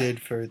Drake Yeah.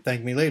 did for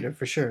Thank Me Later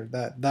for sure.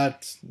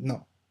 That's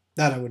no,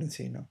 that I wouldn't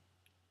see. No.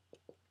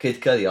 Kid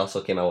Cudi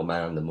also came out with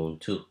Man on the Moon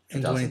too.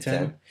 In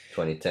 2010.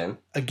 2010.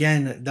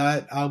 Again,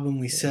 that album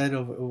we said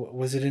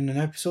was it in an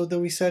episode that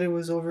we said it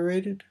was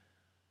overrated?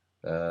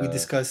 We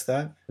discussed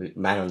that.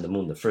 Man on the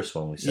Moon, the first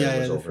one we said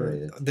was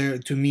overrated. They're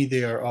to me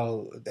they are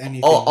all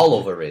anything. All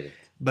overrated.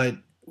 But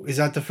is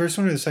that the first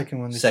one or the second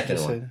one? that you Second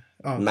just one. said?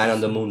 Oh, Man on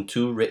the so Moon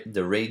 2,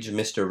 The Rage,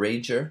 Mr.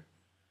 Rager.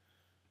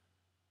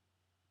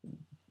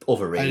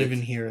 Overrated. I didn't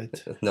even hear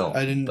it. No,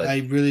 I didn't. but I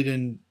really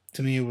didn't.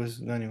 To me, it was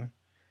anyway.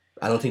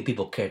 I don't think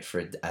people cared for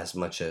it as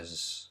much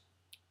as.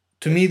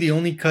 To me, the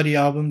only Cudi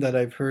album that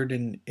I've heard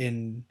in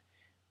and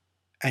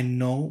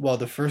know, well,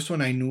 the first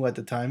one I knew at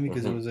the time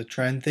because it Mhm. was a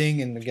trend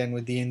thing, and again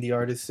with the indie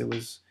artists, it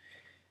was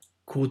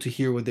cool to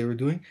hear what they were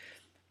doing.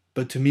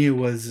 But to me, it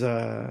was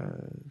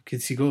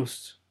Kids See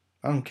Ghosts.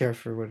 I don't care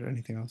for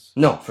anything else.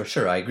 No, for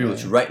sure. I agree with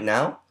Yeah. you. Right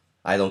now,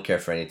 I don't care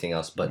for anything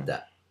else but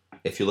that.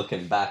 If you're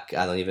looking back,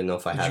 I don't even know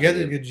if I Did you have get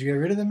any it? Did you get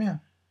rid of them? Yeah.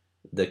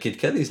 the Kid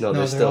Cudis. No, No, they're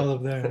they're still. all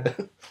up there.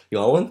 You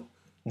want one?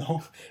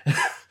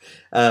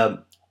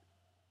 No.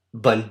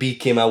 Bun B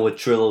came out with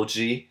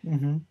Trilogy.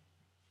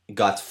 Mm-hmm.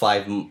 Got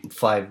five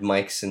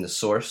mics in the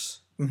source.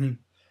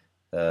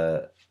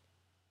 Mm-hmm.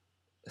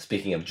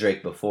 Speaking of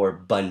Drake, before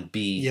Bun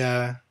B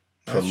Yeah.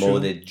 that's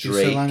promoted true.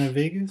 Drake. Solana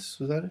Vegas,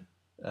 was that it?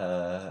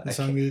 I The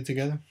song can't- they did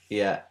together?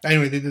 yeah,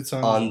 Anyway, they did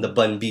songs. on the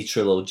Bun B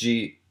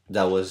trilogy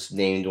that was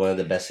named one of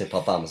the best hip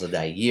hop albums of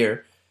that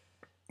year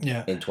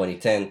Yeah. in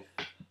 2010.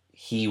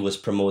 He was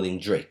promoting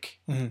Drake.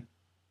 Mhm.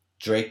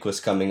 Drake was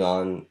coming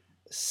on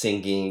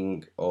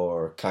singing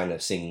or kind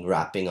of singing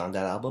rapping on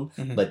that album.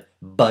 Mhm. But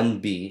Bun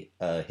B,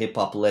 a hip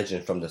hop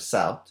legend from the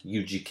South,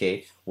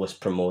 UGK, was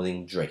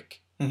promoting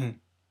Drake Mhm.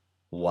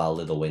 while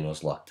Lil Wayne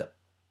was locked up.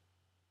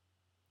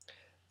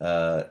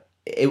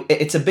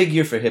 It's a big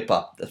year for hip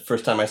hop. The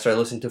first time I started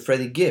listening to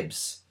Freddie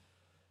Gibbs.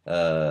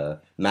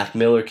 Mac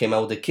Miller came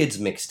out with the Kids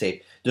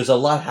mixtape. There's a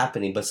lot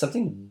happening, but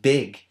something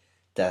big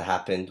that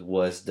happened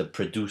was the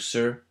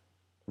producer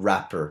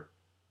rapper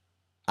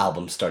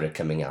album started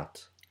coming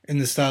out. In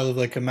the style of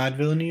like a Mad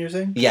Villainy, you're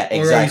saying? Yeah, Or are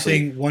you exactly.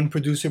 saying one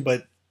producer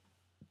but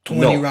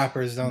 20 No,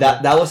 rappers down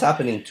that there? that was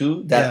happening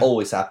too. That Yeah.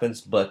 always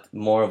happens, but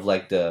more of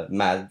like the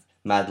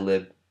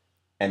Madlib,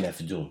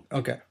 MF Doom.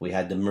 Okay. We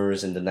had the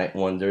Murs and the Night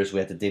Wonders. We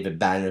had the David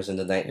Banners and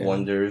the Night Yeah.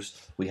 Wonders.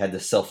 We had the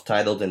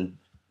self-titled and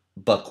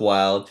Buck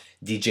Wild,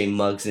 DJ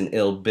Muggs and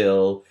Ill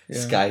Bill, Yeah.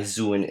 Sky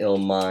Zoo and Ill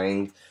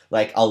Mind.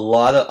 Like a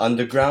lot of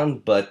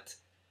underground, but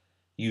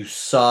you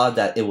saw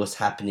that it was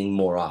happening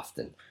more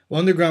often. Well,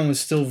 underground was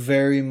still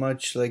very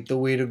much like the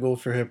way to go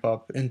for hip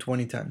hop in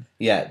 2010.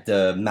 Yeah,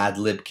 the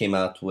Madlib came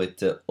out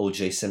with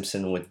O.J.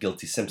 Simpson with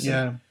Guilty Simpson,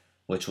 Yeah.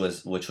 which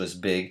was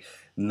big.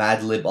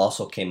 Madlib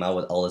also came out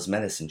with all his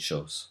medicine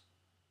shows.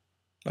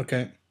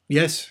 Okay.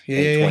 Yes. Yeah.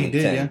 in Yeah. He did.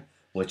 2010,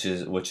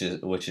 Yeah.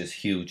 which is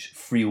huge.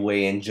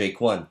 Freeway and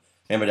Jake One.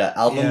 Remember that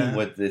album Yeah.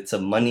 with it's a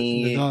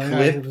money I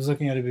clip? was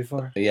looking at it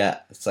before. Yeah,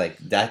 it's like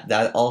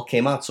that all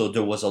came out. So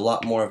there was a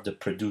lot more of the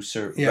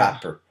producer Yeah.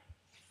 rapper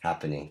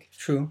happening.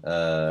 True.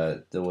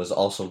 There was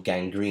also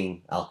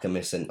Gangrene,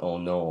 Alchemist, and Oh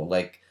No.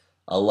 Like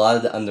a lot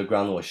of the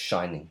underground was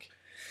shining.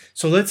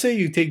 So let's say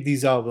you take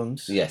these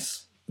albums,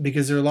 Yes.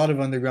 because there are a lot of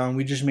underground.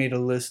 We just made a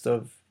list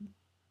of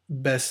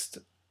best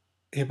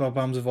hip hop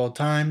albums of all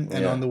time,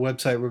 and Yeah. on the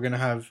website we're gonna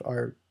have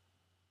our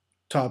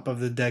top of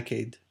the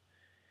decade.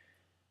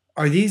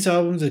 Are these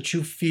albums that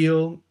you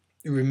feel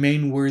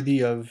remain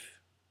worthy of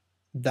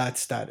that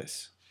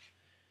status,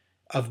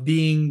 of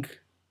being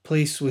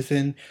placed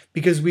within?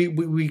 Because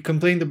we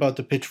complained about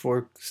the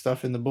Pitchfork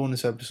stuff in the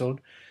bonus episode.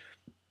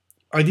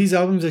 Are these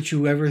albums that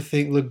you ever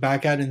look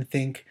back at and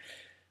think,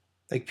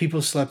 like,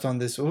 people slept on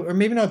this, or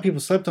maybe not people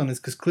slept on this,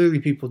 because clearly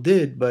people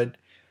did, but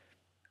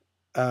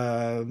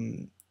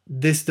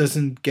this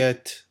doesn't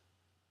get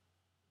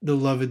the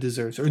love it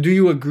deserves? Or do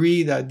you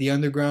agree that the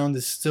underground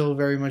is still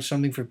very much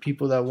something for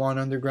people that want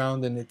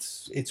underground, and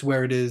it's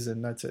where it is,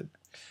 and that's it?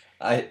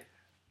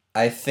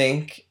 I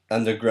think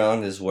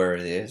underground is where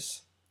it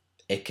is.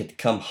 It could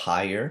come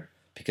higher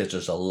because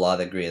there's a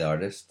lot of great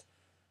artists,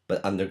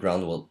 but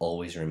underground will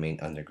always remain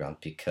underground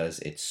because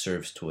it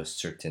serves to a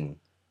certain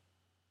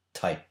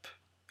type.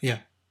 Yeah.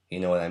 You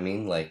know what I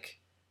mean? Like,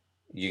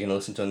 you're gonna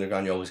listen to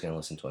underground, you're always gonna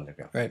listen to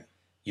underground. Right.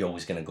 You're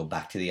always gonna go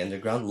back to the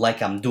underground,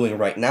 like I'm doing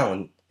right now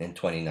in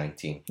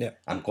 2019. Yeah.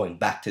 I'm going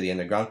back to the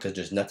underground because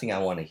there's nothing I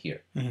want to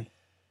hear. Mhm.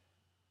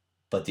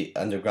 But the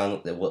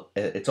underground,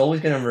 it's always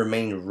gonna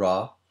remain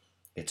raw.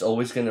 It's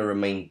always gonna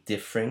remain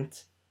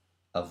different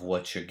of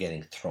what you're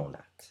getting thrown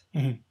at.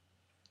 Mhm.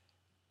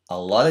 A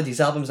lot of these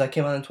albums that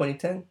came out in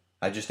 2010,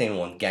 I just named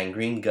one: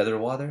 Gangrene, Gutter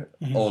Water,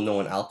 Mhm. Oh No,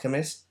 and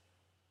Alchemist.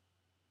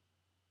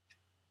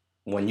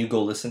 When you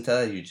go listen to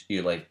that,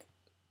 you're like,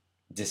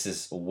 this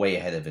is way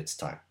ahead of its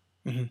time.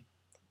 Mhm.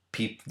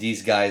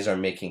 These guys are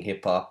making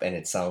hip hop, and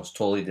it sounds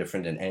totally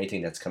different than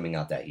anything that's coming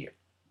out that year.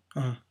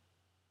 Uh-huh.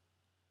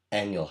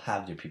 And you'll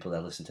have your people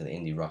that listen to the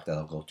indie rock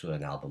that'll go to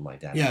an album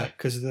like that. Yeah, Like,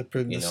 because the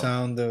you know,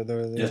 sound,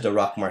 there's the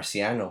Rock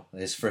Marciano,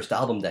 his first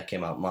album that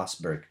came out,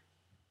 Mossberg.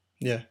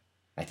 Yeah.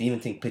 I even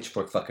think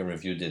Pitchfork fucking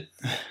reviewed it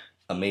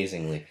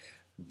amazingly.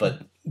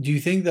 But Do you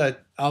think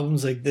that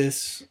albums like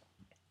this,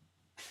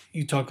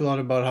 you talk a lot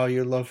about how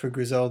your love for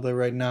Griselda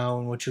right now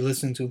and what you're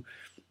listening to,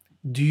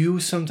 do you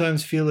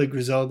sometimes feel like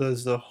Griselda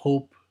is the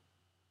hope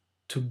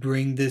to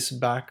bring this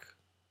back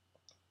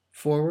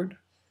forward?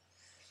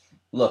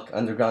 look,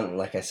 underground,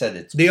 like I said,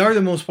 it's They are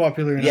the most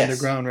popular in Yes.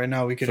 underground right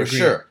now. We could for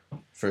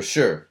agree. for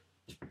sure.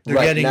 They're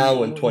Right getting,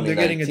 now in 2019, they're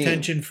getting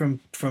attention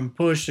from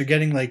Push. They're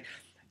getting like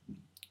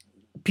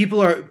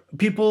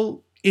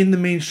people in the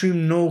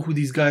mainstream know who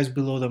these guys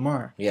below them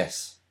are.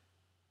 Yes,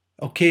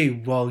 Okay,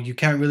 well, you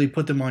can't really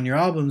put them on your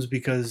albums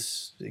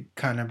because it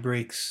kind of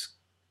breaks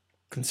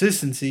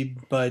consistency,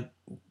 but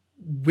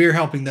we're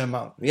helping them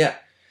out. yeah.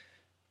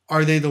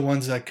 Are they the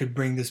ones that could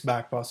bring this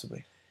back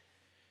possibly?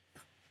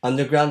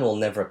 Underground will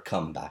never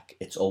come back.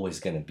 It's always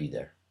gonna be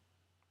there.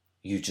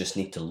 You just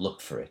need to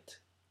look for it.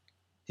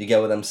 You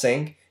get what I'm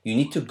saying? You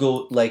need to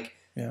go like.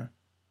 Yeah.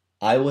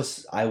 I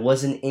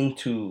wasn't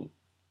into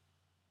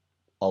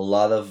a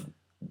lot of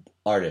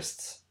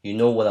artists. You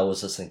know what I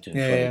was listening to in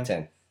Yeah,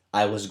 2010.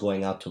 I was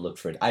going out to look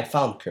for it. I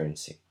found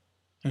Currency.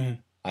 Mhm.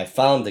 I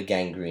found the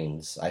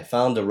Gangrenes. I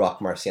found the Rock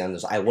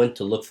Marcianos. I went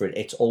to look for it.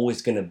 It's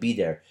always gonna be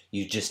there.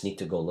 You just need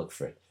to go look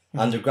for it. Mhm.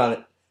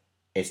 Underground,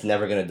 it's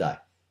never gonna die.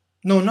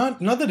 No, not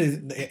that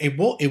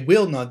it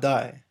will not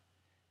die,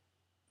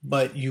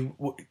 but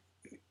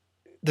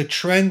the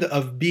trend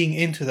of being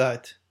into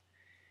that,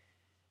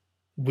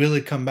 will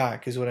it come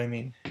back is what I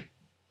mean.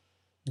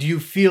 Do you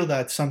feel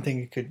that's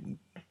something it could,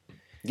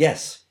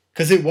 Yes.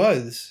 because it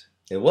was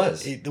It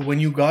was. When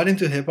you got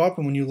into hip hop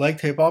and when you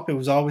liked hip hop, it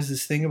was always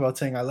this thing about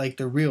saying I like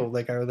the real,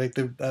 like I like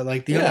the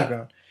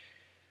underground.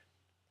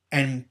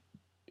 And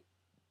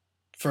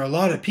for a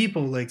lot of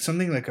people, like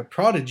something like a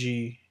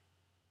Prodigy,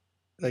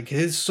 like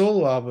his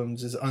solo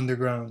albums is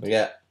underground.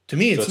 Yeah. To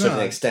me, it's to a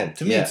certain extent.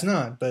 To me, it's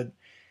not. But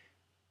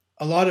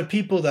a lot of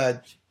people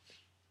that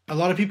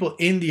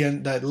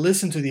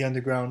listen to the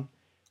underground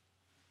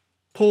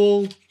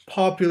pull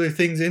popular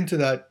things into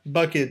that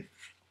bucket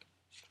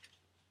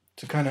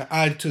to kind of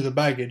add to the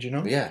baggage, you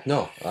know? Yeah,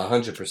 no,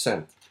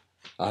 100%.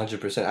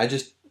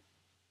 100%.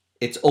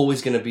 It's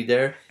always going to be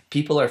there.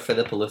 People are fed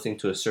up of listening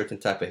to a certain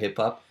type of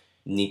hip-hop,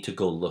 need to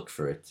go look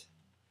for it.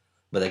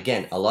 But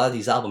again, a lot of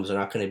these albums are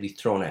not going to be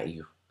thrown at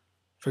you.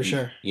 For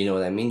sure. You know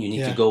what I mean? You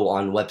need to go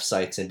on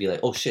websites and be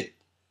like, oh shit,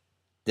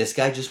 this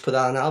guy just put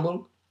out an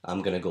album?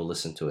 I'm going to go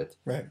listen to it.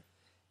 Right.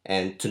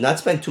 And to not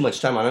spend too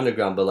much time on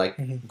underground, but like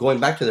going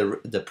back to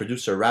the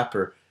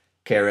producer-rapper,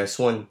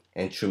 KRS-One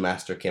and True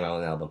Master came out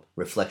with an album.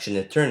 Reflection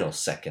Eternal's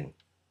second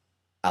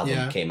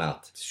album came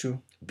out. It's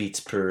true.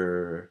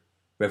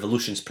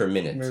 Revolutions per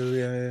minute.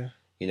 Yeah.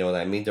 You know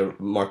what I mean? The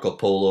Marco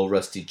Polo,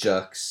 Rusty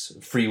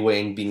Jux, Free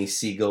Wayne, Beanie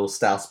Siegel,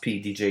 Styles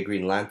P, DJ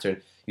Green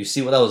Lantern. You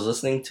see what I was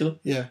listening to?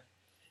 Yeah.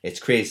 It's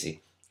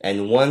crazy.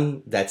 And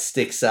one that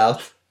sticks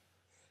out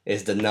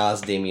is the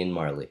Nas Damian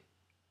Marley.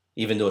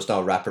 Even though it's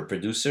not a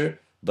rapper-producer,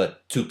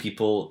 but two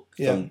people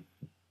from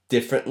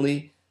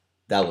differently,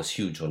 that was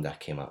huge when that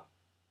came out.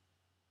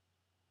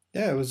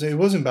 Yeah, it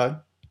wasn't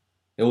bad.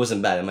 It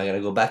wasn't bad. Am I going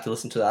to go back to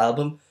listen to the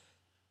album?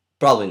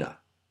 Probably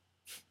not.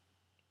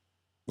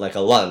 Like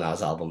a lot of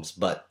Nas albums,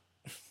 but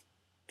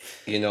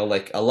you know,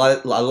 like a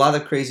lot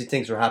of crazy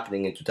things were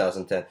happening in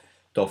 2010.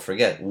 Don't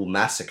forget, Wu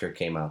Massacre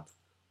came out.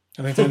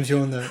 How many times you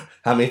own that?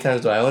 How many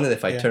times do I own it?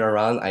 If I turn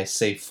around, I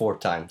say 4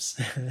 times.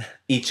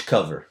 Each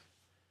cover.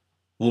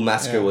 Wu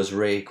Massacre was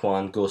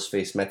Raekwon,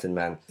 Ghostface, Method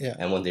Man. Yeah.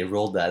 And when they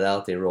rolled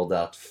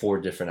out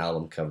 4 different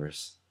album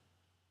covers.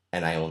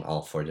 And I own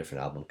all 4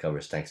 different album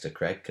covers thanks to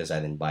Craig, because I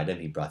didn't buy them.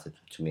 He brought it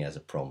to me as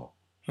a promo.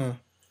 Huh.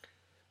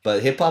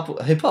 But hip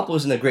hop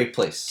was in a great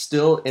place.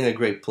 Still in a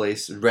great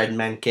place.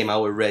 Redman came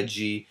out with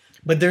Reggie.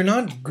 But they're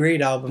not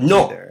great albums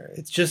either.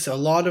 It's just a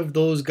lot of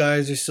those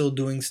guys are still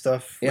doing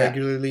stuff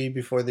regularly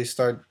before they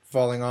start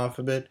falling off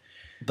a bit.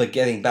 But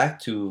getting back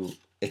to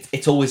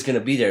it's always going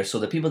to be there. So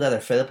the people that are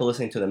fed up of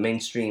listening to the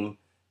mainstream,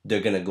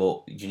 they're going to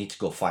go, you need to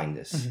go find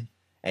this. Mm-hmm.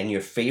 And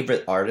your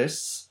favorite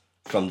artists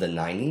from the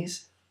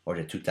 90s or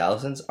the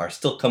 2000s are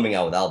still coming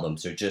out with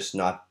albums. They're just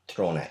not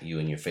thrown at you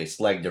in your face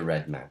like the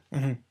Redman.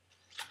 Mm-hmm.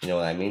 You know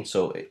what I mean?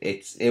 So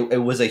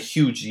it was a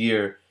huge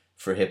year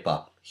for hip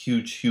hop.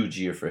 Huge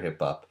year for hip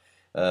hop.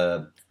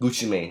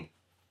 Gucci Mane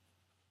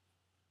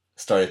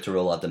started to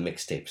roll out the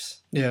mixtapes.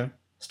 Yeah.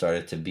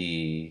 Started to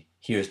be,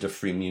 here's the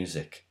free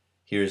music.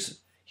 Here's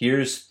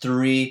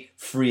 3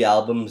 free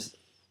albums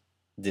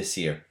this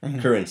year. Mm-hmm.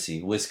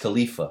 Currency. Wiz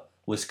Khalifa.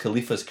 Wiz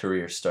Khalifa's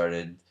career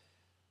started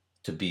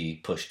to be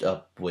pushed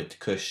up with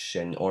Kush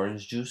and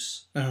Orange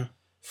Juice. Uh-huh.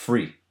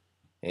 Free.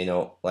 You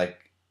know,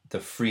 like the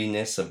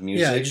freeness of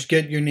music. Yeah, just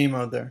get your name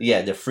out there.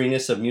 Yeah, the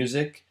freeness of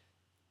music.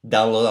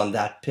 Download on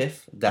that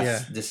Piff.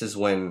 This is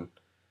when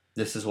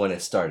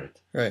it started.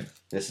 Right.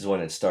 This is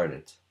when it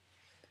started.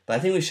 But I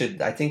think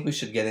we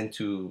should get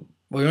into.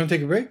 Well, you want to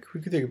take a break? We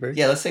could take a break.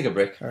 Yeah, let's take a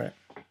break. All right.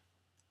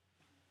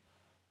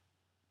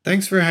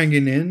 Thanks for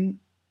hanging in.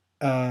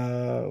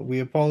 We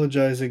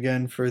apologize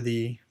again for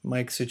the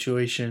mic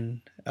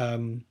situation. I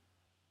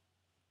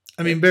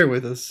mean, bear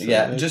with us.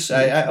 Yeah,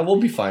 I will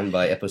be fine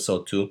by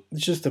episode 2.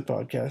 It's just a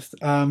podcast.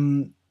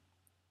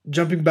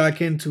 Jumping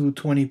back into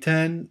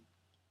 2010,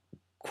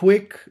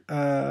 quick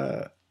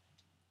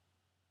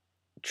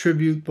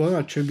tribute. Well,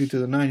 not tribute to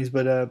the 90s,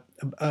 but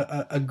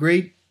a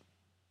great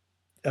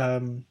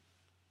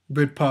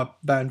Britpop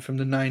band from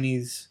the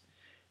 90s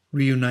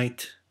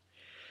reunite,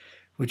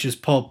 which is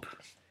Pulp.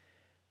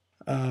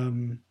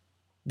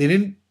 They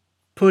didn't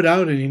put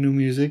out any new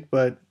music,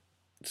 but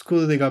it's cool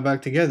that they got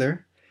back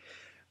together.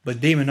 But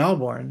Damon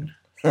Albarn,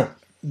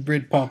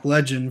 Britpop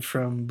legend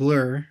from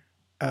Blur,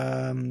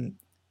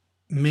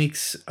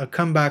 makes a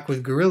comeback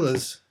with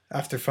Gorillaz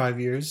after 5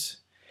 years.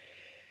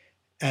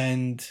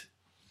 And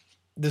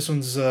this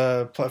one's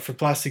for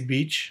Plastic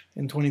Beach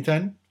in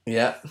 2010.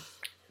 Yeah.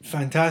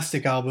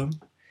 Fantastic album.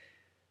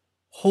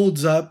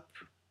 Holds up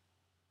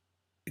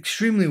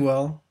extremely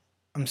well.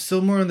 I'm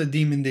still more on the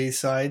Demon Days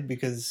side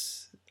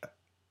because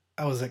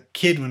I was a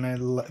kid when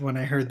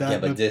I heard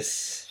that. Yeah,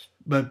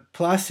 but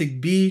Plastic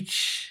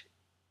Beach,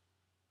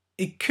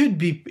 it could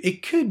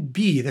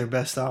be their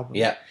best album.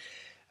 Yeah.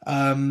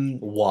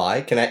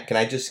 Why? Can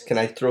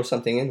I throw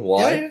something in?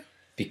 Why? Yeah.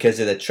 Because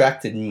it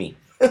attracted me.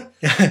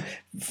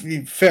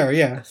 Fair,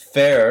 yeah.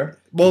 Fair.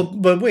 Well,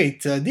 but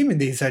wait, Demon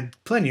Days had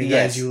plenty of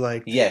guys you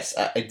liked. Yes,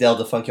 Del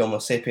the Funky Homo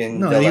Sapien.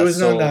 No, he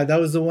was on that. That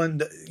was the one.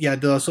 De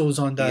La Soul was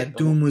on that. Yeah,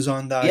 Doom was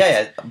on that.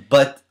 Yeah,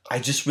 but I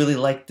just really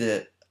liked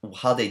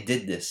how they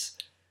did this.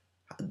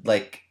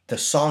 Like, the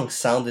song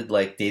sounded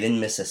like they didn't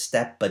miss a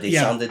step, but they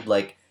sounded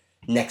like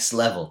next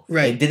level.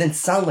 Right. It didn't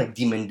sound like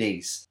Demon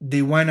Days.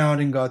 They went out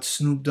and got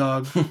Snoop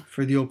Dogg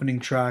for the opening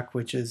track,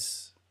 which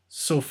is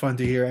so fun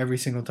to hear every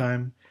single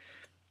time.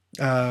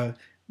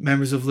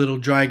 Members of Little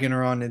Dragon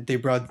are on it. They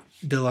brought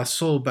De La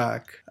Soul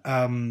back.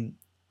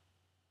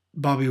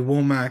 Bobby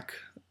Womack,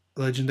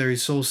 legendary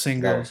soul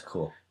singer. That was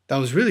cool. That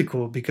was really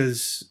cool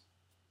because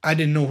I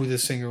didn't know who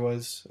this singer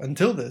was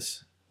until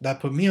this. That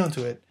put me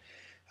onto it.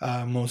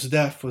 Mos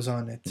Def was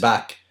on it.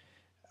 Back.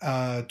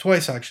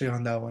 Twice actually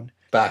on that one.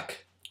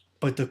 Back.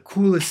 But the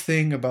coolest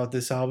thing about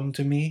this album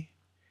to me,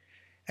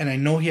 and I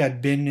know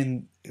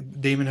Damon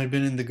had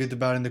been in The Good, the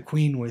Bad, and the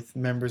Queen with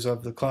members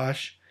of The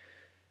Clash.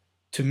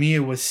 To me, it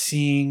was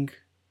seeing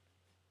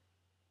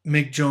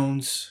Mick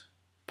Jones,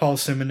 Paul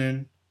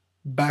Simonon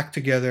back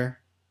together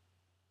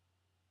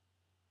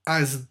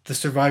as the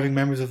surviving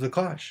members of The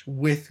Clash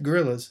with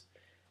Gorillaz.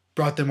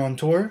 Brought them on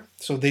tour.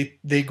 So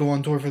they go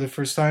on tour for the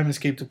first time,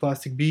 Escape to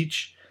Plastic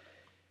Beach.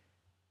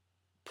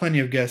 Plenty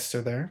of guests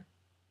are there.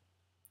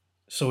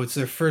 So it's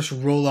their first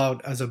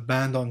rollout as a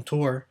band on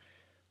tour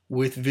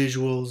with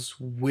visuals,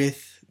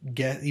 with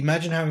guests.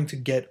 Imagine having to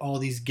get all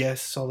these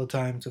guests all the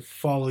time to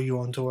follow you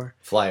on tour.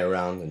 Fly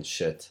around and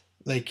shit.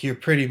 Like you're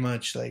pretty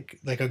much like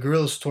a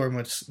Gorillaz tour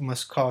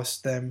must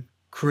cost them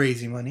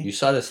crazy money. You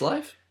saw this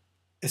live?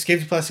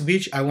 Escape to Plastic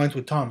Beach, I went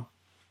with Tom.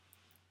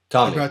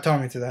 Tommy. I brought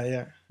Tommy to that,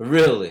 yeah.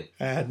 Really?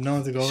 I had no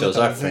one to go Shows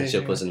with. our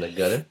friendship was in the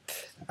gutter.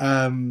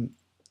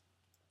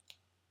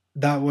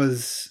 That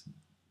was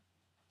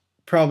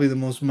probably the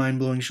most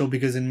mind-blowing show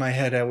because in my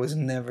head I was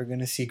never going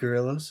to see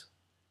Gorillaz.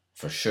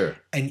 For sure.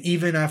 And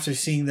even after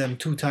seeing them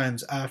 2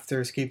 times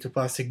after Escape to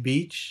Plastic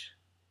Beach,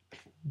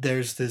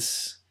 there's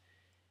this...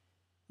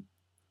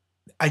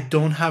 I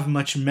don't have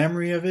much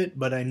memory of it,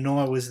 but I know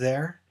I was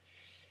there.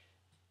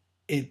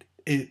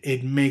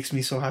 It makes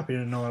me so happy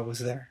to know I was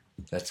there.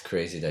 That's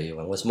crazy that you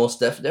went. Was Mos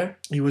Def there?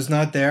 He was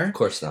not there. Of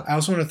course not. I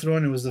also want to throw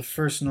in it was the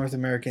first North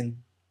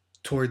American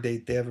tour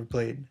date they ever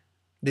played.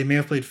 They may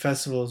have played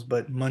festivals,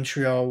 but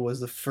Montreal was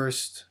the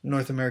first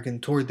North American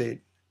tour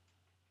date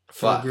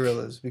for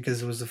Gorillaz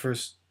because it was the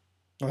first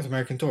North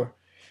American tour.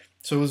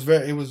 So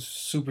it was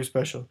super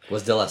special.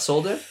 Was De La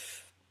Soul there?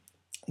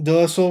 De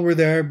La Soul were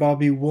there.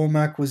 Bobby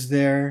Womack was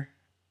there.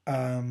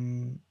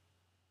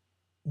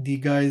 The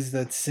guys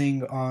that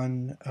sing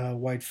on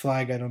White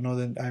Flag, I don't know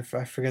that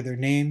I forget their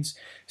names.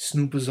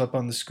 Snoop was up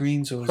on the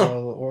screen, so it was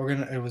all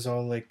it was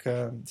all like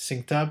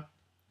synced up.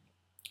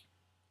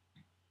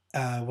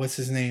 What's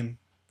his name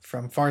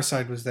from Far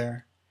Side was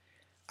there.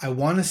 I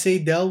want to say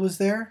Del was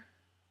there,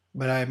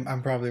 but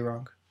I'm probably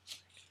wrong.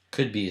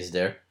 Could be he's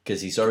there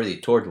because he's already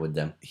toured with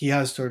them. He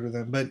has toured with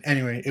them, but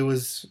anyway, it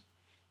was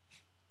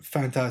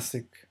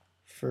fantastic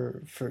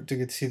for to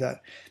get to see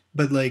that.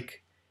 But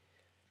like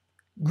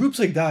groups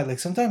like that, like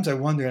sometimes I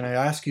wonder, and I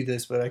ask you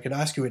this, but I could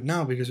ask you it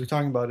now because we're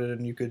talking about it,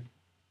 and you could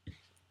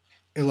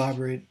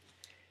elaborate.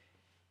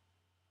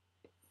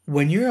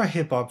 When you're a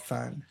hip hop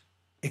fan,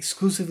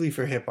 exclusively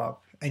for hip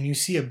hop, and you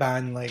see a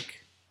band like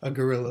a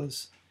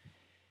Gorillaz,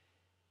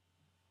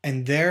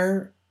 and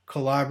they're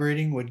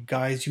collaborating with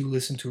guys you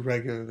listen to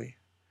regularly,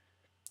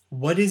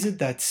 what is it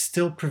that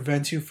still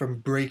prevents you from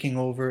breaking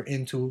over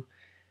into,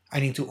 I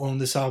need to own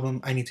this album,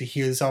 I need to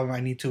hear this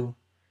album,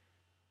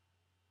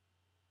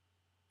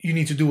 you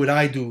need to do what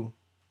I do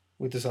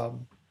with this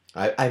album?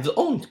 I've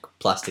owned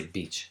Plastic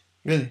Beach.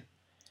 Really?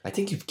 I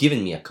think you've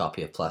given me a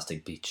copy of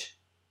Plastic Beach.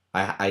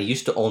 I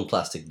used to own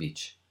Plastic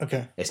Beach.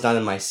 Okay. It's not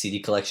in my CD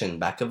collection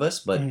back of us,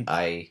 but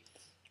I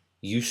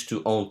used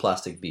to own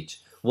Plastic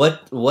Beach.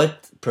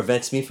 What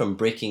prevents me from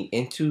breaking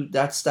into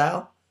that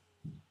style?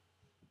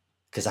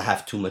 Because I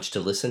have too much to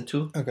listen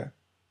to. Okay.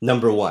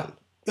 Number one.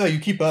 No, you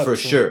keep up. For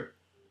sure.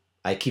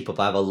 I keep up.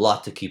 I have a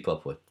lot to keep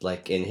up with.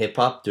 Like in hip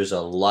hop, there's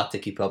a lot to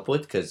keep up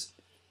with because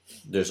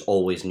there's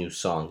always new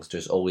songs.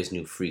 There's always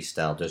new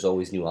freestyle. There's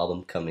always new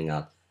album coming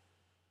out.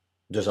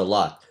 There's a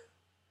lot.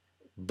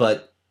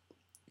 But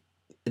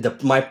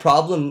my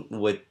problem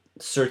with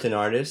certain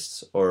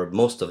artists, or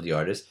most of the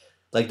artists,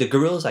 like the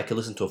Gorillaz, I could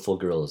listen to a full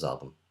Gorillaz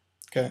album.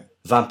 Okay.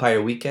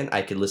 Vampire Weekend,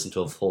 I could listen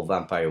to a full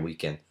Vampire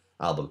Weekend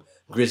album.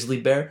 Grizzly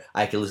Bear,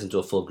 I could listen to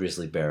a full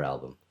Grizzly Bear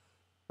album.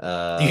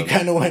 You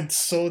kind of went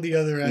so the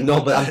other end.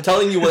 No, but I'm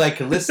telling you what I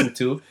can listen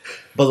to.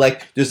 But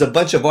like, there's a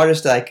bunch of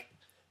artists that like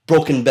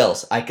Broken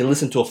Bells. I can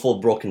listen to a full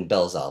Broken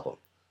Bells album.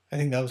 I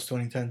think that was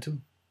 2010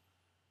 too.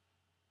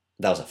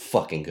 That was a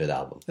fucking good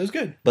album. It was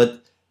good.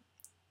 But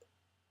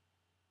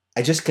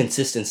I just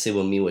consistency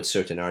with me with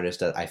certain artists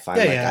that I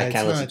find I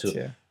can't listen to.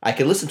 Yeah. I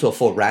can listen to a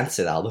full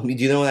Rancid album. Do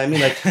you know what I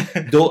mean?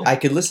 Like, though I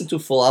can listen to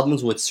full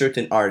albums with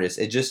certain artists.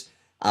 It just,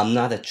 I'm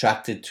not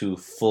attracted to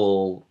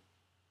full.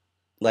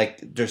 Like,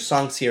 there's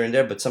songs here and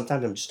there, but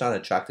sometimes I'm just not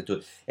attracted to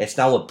it. It's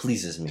not what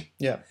pleases me.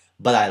 Yeah.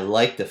 But I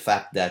like the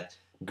fact that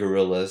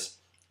Gorillaz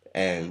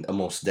and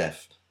Mos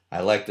Def. I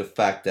like the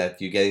fact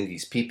that you're getting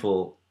these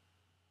people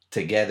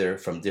together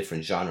from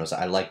different genres.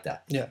 I like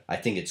that. Yeah. I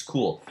think it's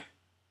cool.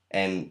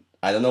 And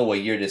I don't know what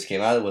year this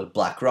came out. It was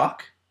Black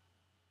Rock.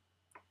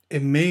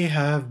 It may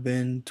have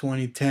been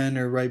 2010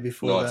 or right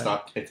before that. No, it's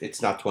not.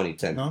 It's not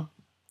 2010. No?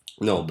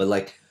 No, but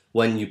like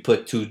when you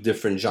put two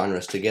different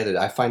genres together.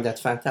 I find that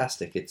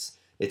fantastic.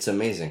 It's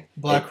amazing.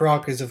 Black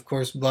Rock is, of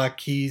course, Black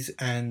Keys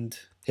and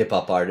Hip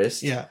hop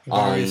artist. yeah,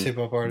 On various hip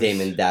hop artists.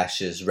 Damon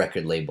Dash's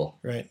record label.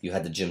 Right. You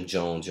had the Jim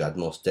Jones, you had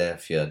Mos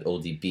Def, you had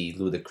ODB,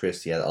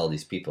 Ludacris, you had all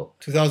these people.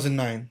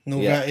 2009.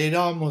 Yeah. It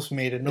almost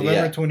made it.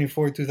 November Yeah.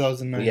 24,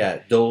 2009.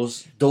 Yeah,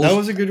 those. That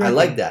was a good record. I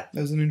like that.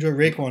 That was an enjoy.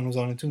 Raekwon was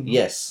on it too. No?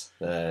 Yes.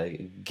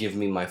 Give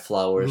Me My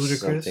Flowers.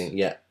 Ludacris? Something.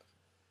 Yeah.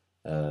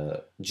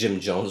 Jim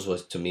Jones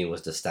was the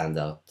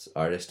standout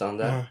artist on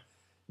that. Uh-huh.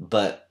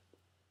 But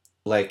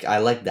like I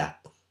like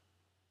that.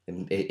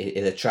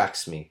 It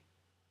attracts me.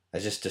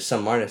 There's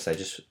some artists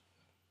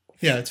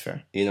Yeah, it's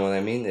fair. you know what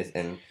I mean?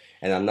 And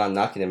I'm not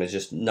knocking them, it's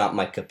just not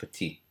my cup of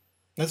tea.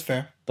 That's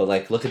fair. But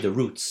like look at the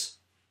Roots.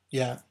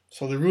 Yeah.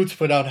 So the Roots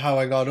put out How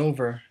I Got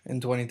Over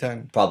in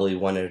 2010. Probably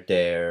one of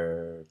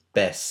their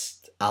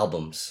best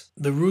albums.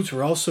 The Roots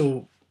were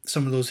also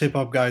some of those hip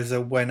hop guys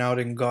that went out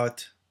and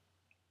got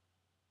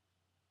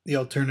the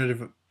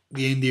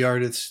indie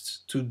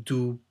artists to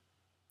do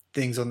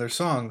things on their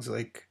songs.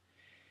 Like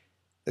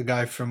the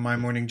guy from My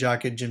Morning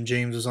Jacket, Jim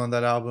James, was on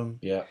that album.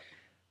 Yeah.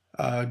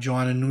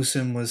 Joanna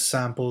Newsom was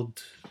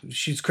sampled.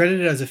 She's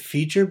credited as a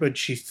feature, but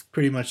she's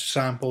pretty much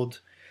sampled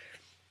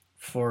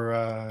for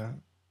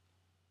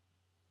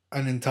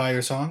an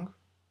entire song.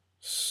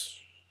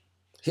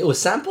 It was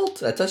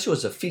sampled? I thought she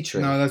was a feature.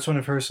 No, that's one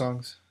of her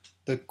songs.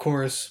 The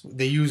chorus,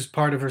 they used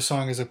part of her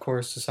song as a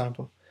chorus to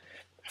sample.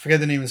 I forget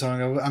the name of the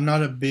song. I'm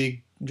not a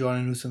big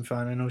Joanna Newsom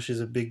fan. I know she's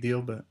a big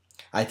deal, but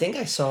I think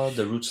I saw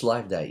the Roots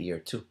live that year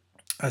too.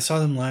 I saw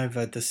them live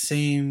at the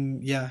same.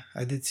 Yeah,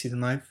 I did see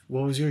them live.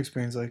 What was your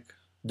experience like?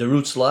 The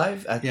Roots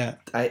live? Yeah.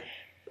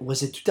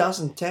 Was it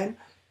 2010?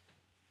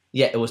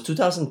 Yeah, it was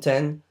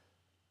 2010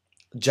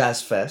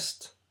 Jazz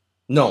Fest.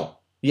 No.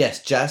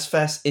 Yes, Jazz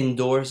Fest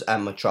indoors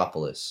at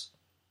Metropolis.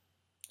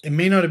 It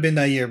may not have been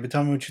that year, but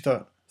tell me what you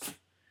thought.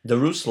 The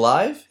Roots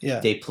live?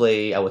 Yeah. They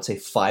play, I would say,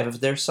 5 of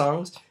their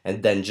songs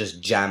and then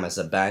just jam as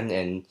a band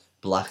and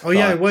Black Oh,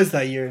 yeah, Thought. it was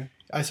that year.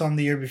 I saw them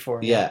the year before.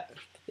 Yeah.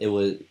 It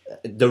was.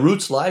 The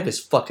Roots live is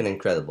fucking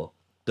incredible.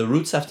 The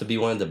Roots have to be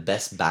one of the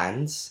best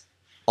bands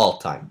all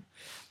time.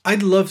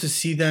 I'd love to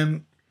see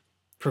them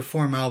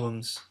perform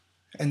albums.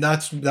 And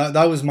that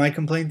was my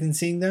complaint in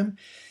seeing them,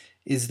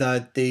 is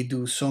that they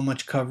do so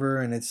much cover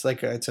and it's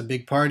a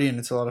big party and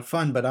it's a lot of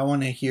fun, but I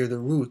want to hear the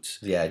Roots.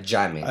 Yeah,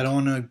 jamming. I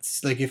don't want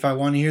to, like, if I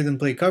want to hear them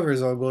play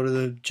covers, I'll go to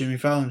the Jimmy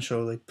Fallon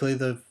show. Like,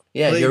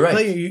 You're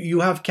right.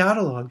 You have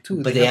catalog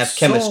too. But they have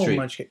chemistry.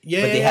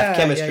 They have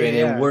chemistry and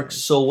it works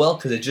so well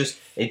because it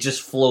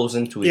just flows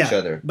into each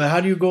other. But how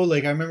do you go?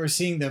 Like, I remember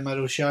seeing them at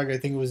Osheaga. I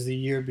think it was the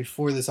year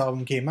before this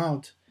album came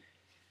out.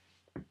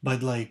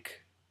 But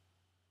like,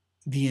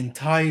 the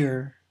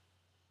entire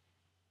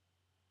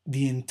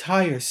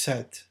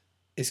set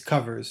is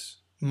covers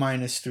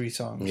minus 3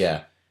 songs.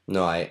 Yeah.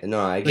 No, I get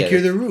like,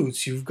 you're the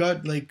Roots. You've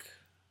got like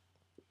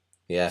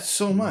yeah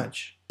so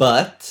much.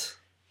 But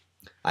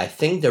I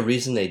think the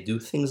reason they do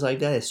things like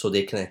that is so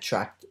they can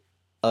attract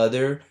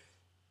other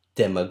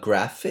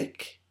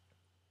demographic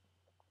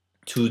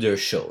to their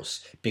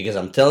shows. Because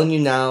I'm telling you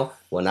now,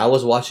 when I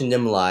was watching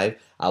them live,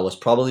 I was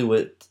probably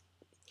with,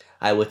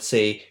 I would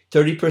say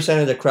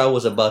 30% of the crowd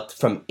was about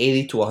from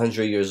 80 to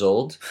 100 years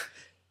old.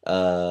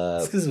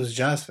 It's because it was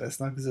Jazz Fest,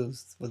 not because it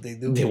was what they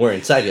do. They were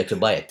inside. You had to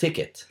buy a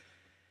ticket.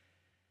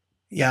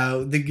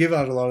 Yeah, they give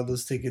out a lot of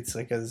those tickets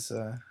like as...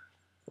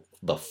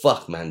 But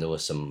fuck, man, there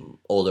was some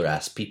older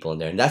ass people in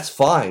there, and that's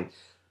fine.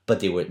 But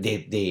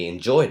they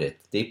enjoyed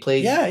it. They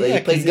played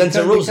played Guns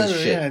N' Roses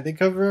shit. Yeah, they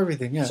cover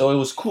everything. Yeah. So it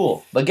was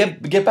cool. But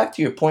get back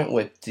to your point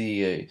with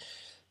the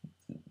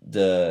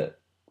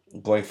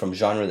going from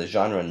genre to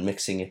genre and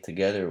mixing it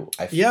together.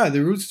 Yeah,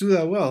 the Roots do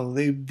that well.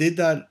 They did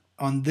that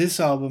on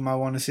this album. I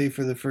want to say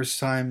for the first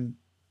time.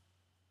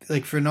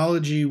 Like,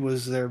 Phrenology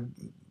was their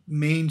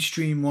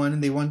mainstream one,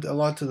 and they went a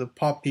lot to the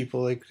pop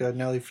people. Like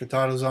Nelly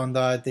Furtado's on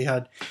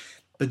that.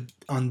 But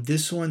on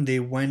this one, they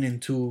went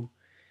into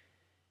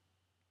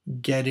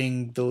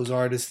getting those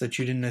artists that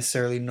you didn't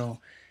necessarily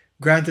know.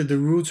 Granted, the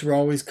Roots were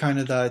always kind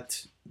of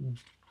that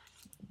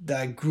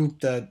group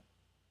that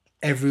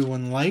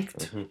everyone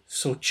liked. Mm-hmm.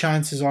 So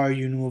chances are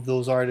you knew of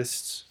those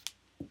artists.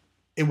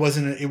 It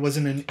wasn't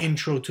an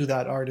intro to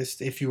that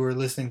artist if you were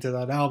listening to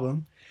that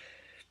album.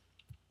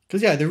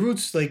 Because yeah, the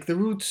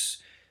Roots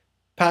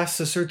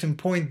past a certain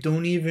point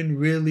don't even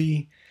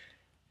really,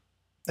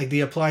 like,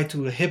 they apply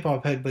to a hip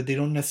hop head, but they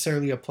don't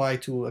necessarily apply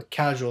to a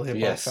casual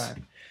hip hop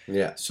fan.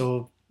 Yeah.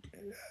 So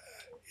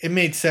it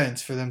made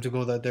sense for them to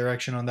go that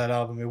direction on that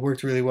album. It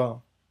worked really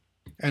well.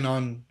 And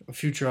on a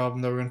future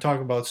album that we're going to talk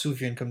about,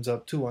 Sufjan comes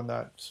up too on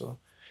that. So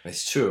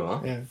it's true,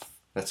 huh? Yeah.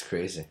 That's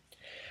crazy.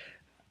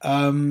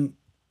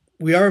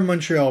 We are a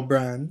Montreal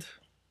brand.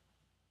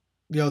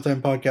 The All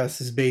Time Podcast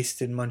is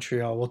based in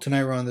Montreal. Well,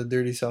 tonight we're on the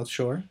Dirty South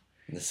Shore.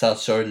 The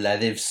South Shore, La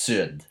Rive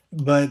Sud.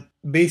 But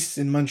based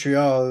in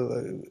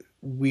Montreal,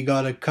 we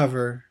got a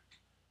cover.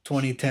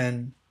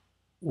 2010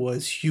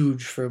 was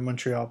huge for a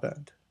Montreal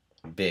band.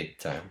 Big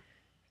time.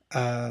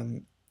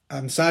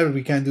 I'm sorry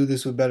we can't do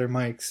this with better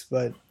mics,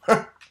 but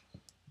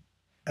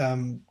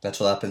That's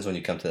what happens when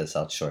you come to the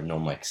South Shore. No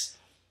mics.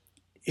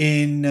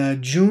 In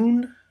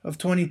June of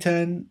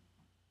 2010,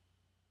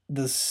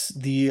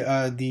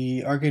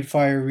 the Arcade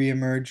Fire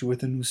reemerged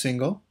with a new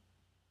single.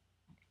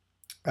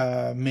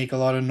 Make a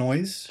lot of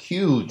noise.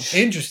 Huge.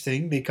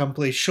 Interesting. They come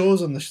play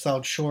shows on the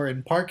South Shore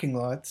in parking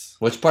lots.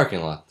 Which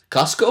parking lot?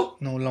 Costco?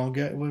 No,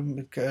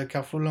 Longueuil,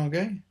 Carrefour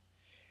Longueuil.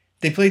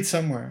 They played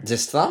somewhere.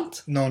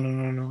 Distrant? No.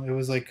 It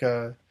was like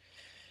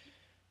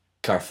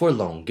Carrefour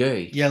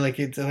Longueuil. yeah, like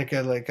it's like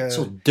a.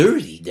 So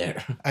dirty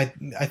there. I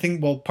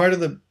think well part of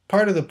the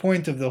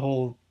point of the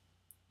whole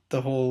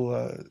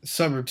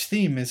suburbs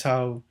theme is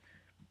how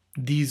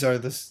these are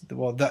those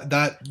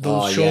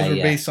Oh, shows were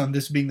yeah. based on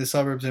this being the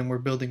suburbs and we're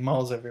building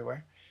malls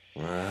everywhere.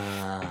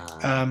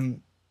 Ah.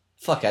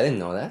 Fuck, I didn't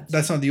know that.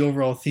 That's not the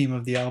overall theme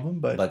of the album,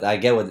 but I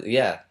get what.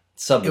 Yeah,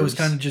 suburbs. it was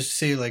kind of just to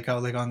say like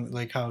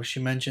how she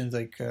mentioned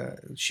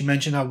she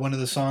mentioned how one of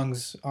the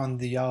songs on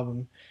the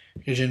album,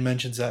 Eugene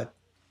mentions that,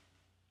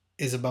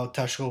 is about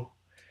Tacho,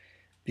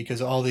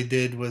 because all they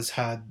did was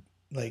had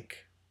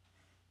like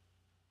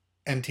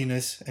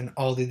emptiness and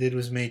all they did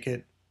was make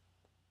it.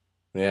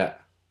 Yeah,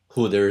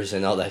 Hooters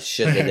and all that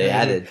shit that they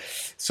added.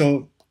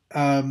 So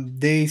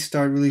they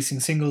start releasing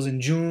singles in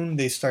June.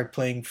 They start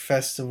playing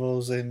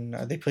festivals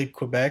they played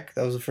Quebec.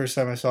 That was the first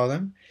time I saw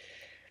them.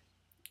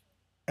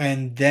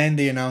 And then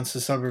they announced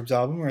the Suburbs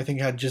album, or I think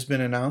it had just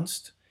been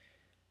announced.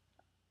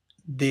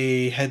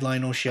 They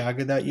headlined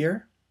Osheaga that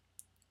year.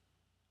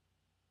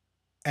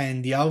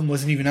 And the album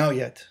wasn't even out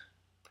yet.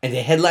 And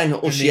they headlined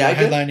Osheaga? And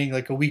they were headlining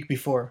like a week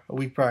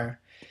prior.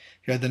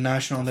 You had the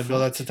National on the bill.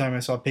 That's the time I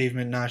saw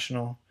Pavement,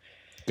 National.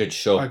 Good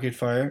show. Arcade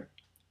Fire.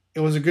 It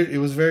was a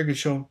very good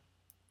show.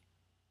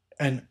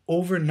 And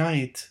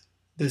overnight,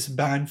 this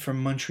band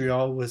from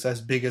Montreal was as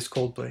big as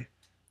Coldplay.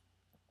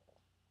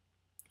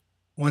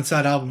 Once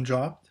that album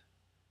dropped,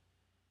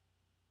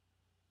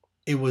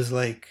 it was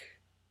like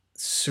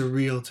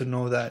surreal to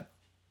know that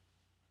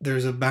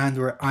there's a band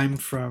where I'm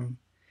from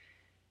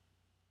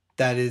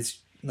that is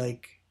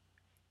like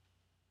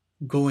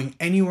going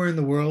anywhere in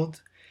the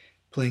world,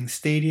 playing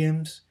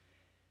stadiums,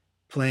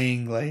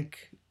 playing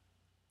like,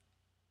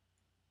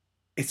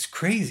 it's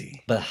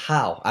crazy. But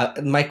how?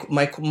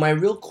 My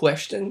real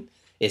question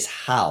is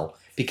how,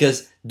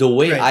 because the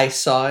way Right. I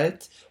saw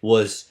it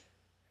was,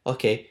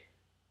 okay,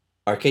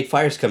 Arcade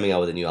Fire's coming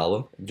out with a new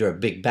album. They're a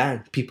big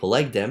band. People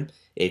like them.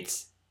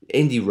 It's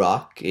indie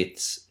rock.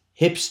 It's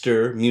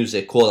hipster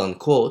music, quote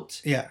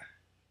unquote. Yeah.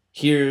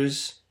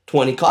 Here's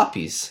 20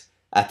 copies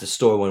at the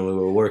store when we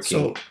were working.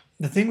 So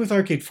the thing with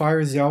Arcade Fire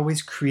is they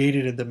always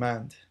created a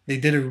demand. They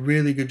did a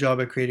really good job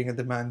at creating a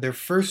demand. Their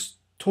first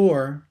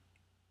tour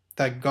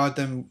that got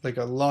them like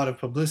a lot of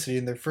publicity,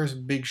 and their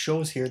first big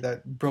shows here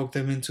that broke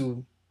them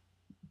into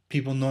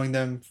people knowing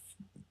them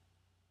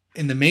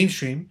in the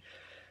mainstream,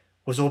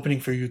 was opening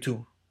for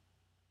U2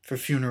 for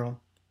Funeral.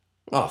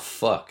 Oh,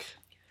 fuck.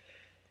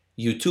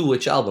 U2,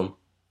 which album?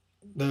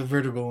 The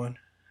Vertigo one,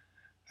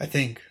 I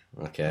think.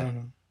 Okay.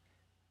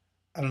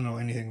 I don't know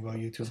anything about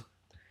U2.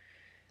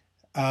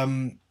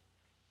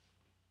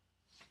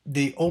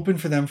 They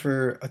opened for them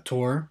for a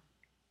tour.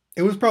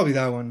 It was probably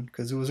that one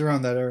because it was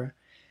around that era,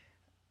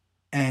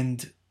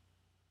 and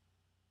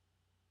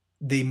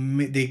they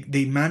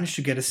managed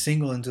to get a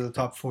single into the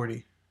top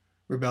 40,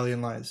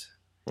 Rebellion Lies.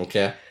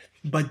 Okay.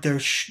 But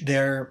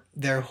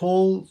their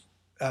whole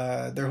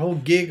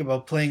gig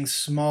about playing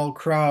small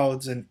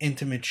crowds and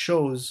intimate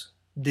shows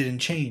didn't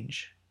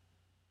change.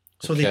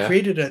 So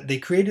Okay. they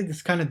created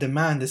this kind of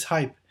demand, this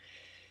hype,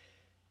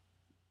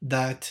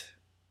 that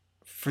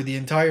for the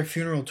entire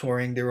Funeral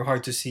touring they were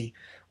hard to see.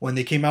 When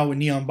they came out with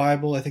Neon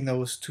Bible, I think that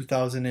was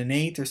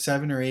 2008 or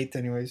 7 or 8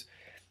 anyways,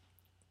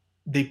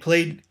 they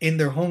played in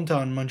their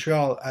hometown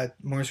Montreal at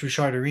Maurice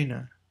Richard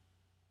Arena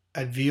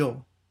at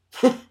VO.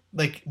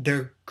 Like,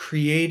 they're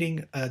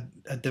creating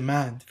a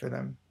demand for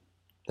them.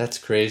 That's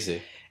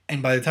crazy.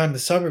 And by the time the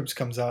Suburbs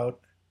comes out,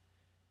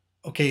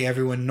 okay,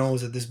 everyone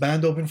knows that this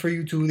band opened for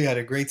U2. They had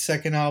a great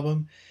second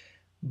album,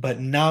 but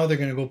now they're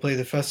going to go play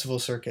the festival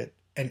circuit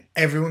and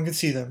everyone can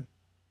see them.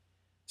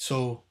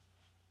 So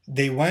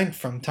they went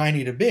from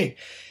tiny to big.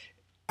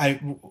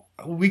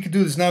 We could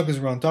do this now because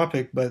we're on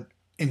topic, but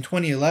in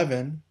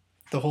 2011,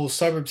 the whole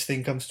Suburbs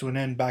thing comes to an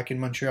end back in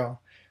Montreal.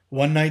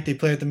 One night they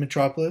play at the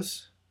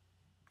Metropolis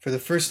for the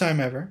first time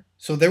ever.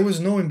 So there was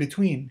no in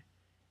between.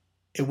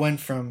 It went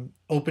from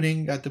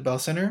opening at the Bell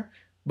Center,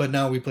 but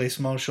now we play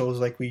small shows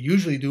like we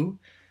usually do,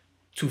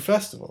 to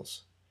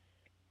festivals.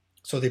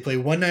 So they play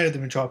one night at the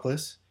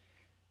Metropolis.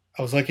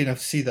 I was lucky enough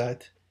to see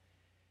that.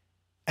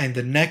 And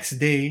the next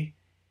day,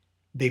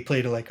 they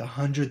played to like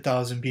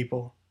 100,000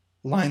 people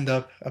lined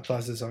up at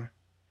Place des Arts.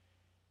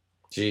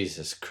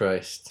 Jesus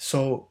Christ.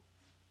 So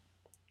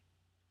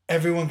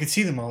everyone could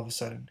see them all of a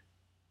sudden.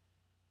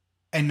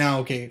 And now,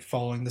 okay,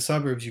 following the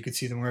Suburbs, you could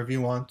see them wherever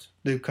you want.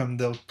 They'll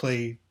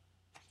play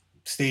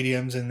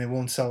stadiums and they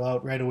won't sell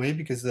out right away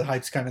because the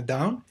hype's kind of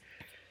down.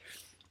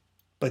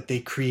 But they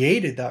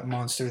created that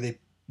monster.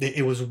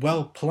 It was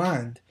well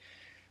planned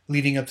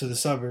leading up to the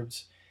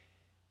Suburbs.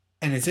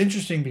 And it's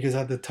interesting because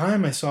at the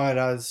time I saw it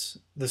as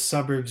The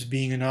Suburbs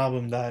being an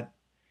album that,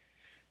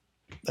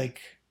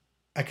 like,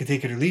 I could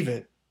take it or leave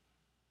it.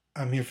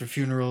 I'm Here for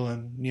Funeral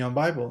and Neon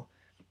Bible.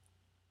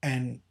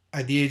 And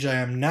at the age I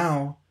am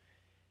now,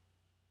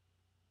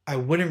 I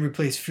wouldn't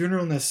replace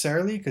Funeral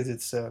necessarily because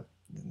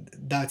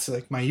that's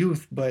like my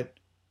youth, but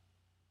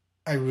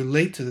I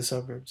relate to The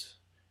Suburbs.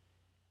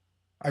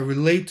 I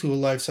relate to a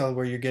lifestyle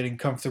where you're getting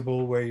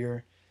comfortable, where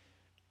you're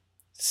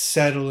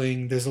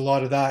settling. There's a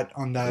lot of that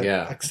on that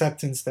Yeah.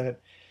 acceptance that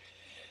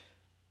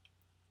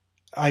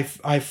I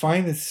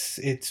find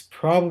it's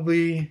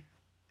probably,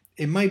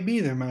 it might be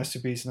their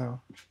masterpiece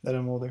now that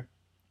I'm older,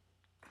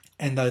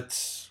 and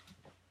that's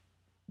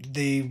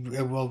they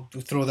well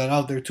throw that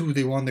out there too.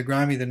 They won the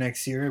Grammy the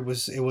next year. It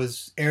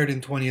was aired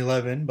in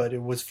 2011, but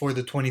it was for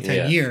the 2010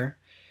 Yeah. year.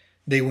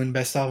 They win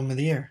Best Album of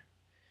the Year.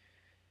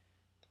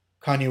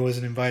 Kanye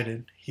wasn't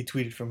invited. He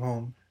tweeted from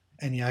home,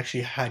 and he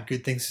actually had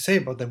good things to say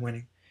about them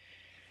winning.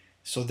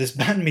 So this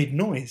band made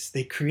noise.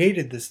 They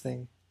created this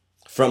thing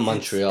From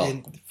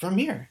Montreal. from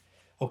here.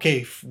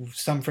 Okay,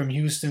 some from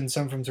Houston,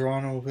 some from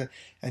Toronto,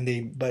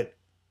 but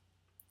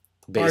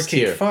Based Arcade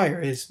here. Fire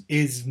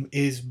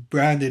is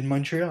branded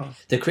Montreal.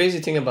 The crazy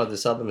thing about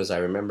this album is I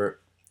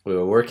remember we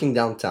were working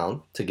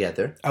downtown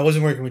together. I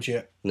wasn't working with you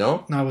yet.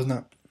 No? No, I was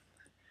not.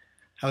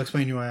 I'll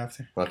explain you why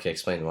after. Okay,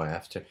 explain why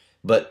after.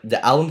 But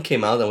the album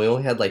came out and we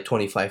only had like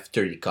 25,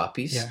 30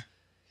 copies. Yeah.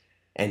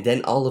 And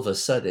then all of a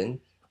sudden,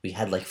 we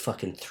had like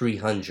fucking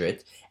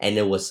 300 and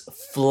it was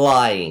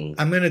flying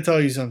I'm gonna tell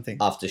you something.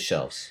 off the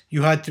shelves.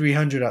 You had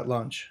 300 at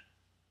launch.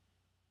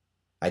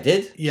 I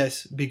did?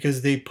 Yes,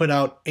 because they put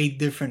out 8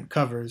 different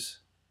covers,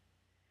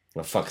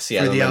 Oh, fuck. See,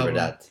 I For don't the remember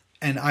album. that.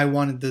 and I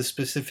wanted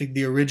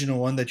the original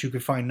one that you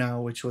could find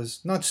now, which was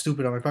not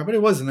stupid on my part, but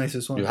it was the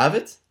nicest one. You have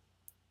it?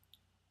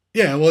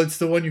 Yeah, well, it's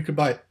the one you could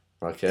buy.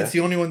 Okay. It's the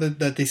only one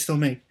that they still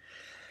make.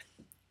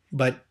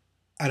 But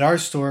at our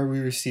store, we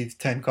received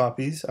 10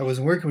 copies. I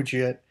wasn't working with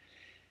you yet,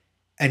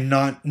 and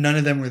none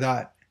of them were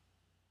that.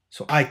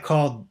 So I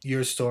called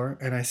your store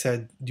and I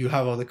said, "Do you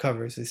have all the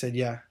covers?" They said,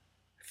 "Yeah."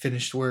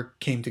 Finished work,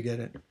 came to get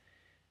it.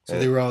 So Yeah.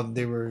 they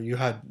And were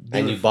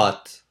you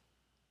bought.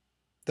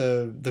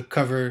 the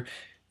cover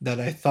that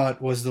I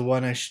thought was the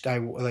one I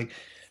like.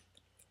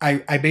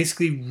 I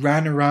basically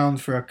ran around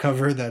for a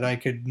cover that I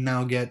could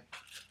now get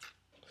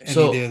any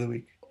So- day of the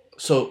week.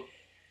 So,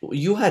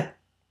 you had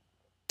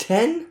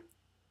 10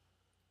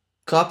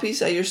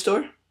 copies at your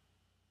store?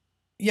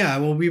 Yeah,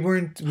 well, we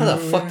weren't. How the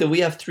fuck did we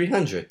have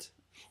 300?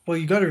 Well,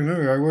 you got to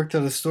remember, I worked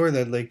at a store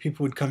that like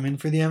people would come in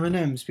for the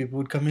M&Ms, people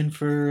would come in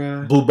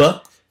for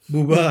Booba?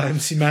 Booba,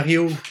 MC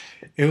Mario.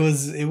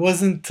 It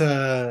wasn't.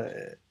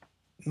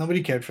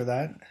 Nobody cared for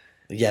that.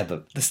 Yeah,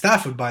 but The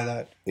staff would buy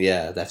that.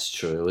 yeah, that's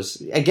true. It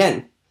was,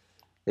 again,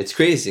 it's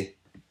crazy.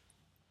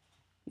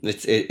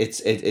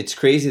 It's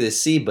crazy to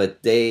see, but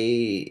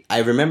I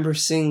remember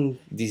seeing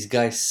these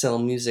guys sell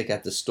music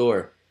at the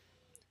store,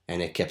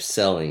 and it kept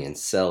selling and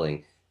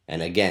selling.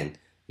 And again,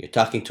 you're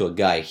talking to a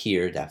guy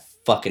here that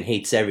fucking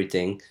hates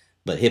everything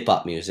but hip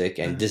hop music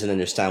and doesn't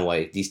understand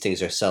why these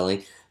things are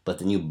selling. But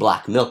the new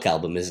Black Milk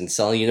album isn't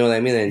selling. You know what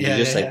I mean? And you're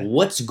just like,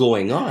 what's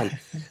going on?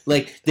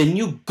 Like the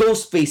new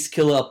Ghostface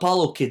Killer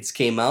Apollo Kids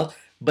came out,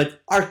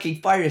 but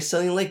Arcade Fire is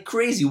selling like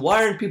crazy.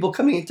 Why aren't people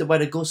coming in to buy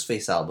the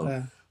Ghostface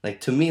album? Like,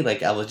 to me,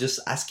 like, I was just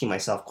asking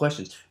myself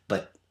questions.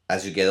 But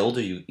as you get older,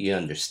 you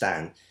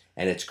understand.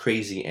 And it's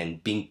crazy.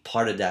 And being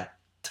part of that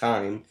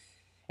time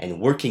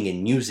and working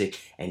in music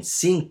and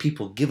seeing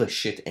people give a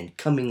shit and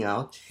coming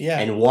out Yeah.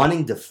 and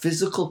wanting the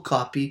physical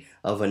copy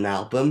of an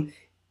album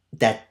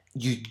that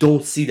you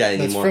don't see that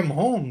That's anymore. from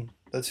home.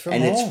 That's from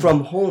and home. it's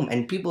from home.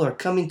 And people are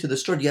coming to the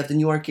store. You have the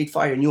new Arcade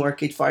Fire, new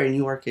Arcade Fire,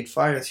 new Arcade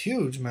Fire. It's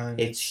huge, man.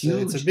 It's It's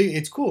huge.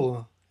 It's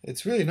cool.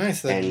 It's really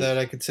nice that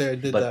I could say I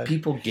did But that.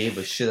 people gave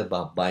a shit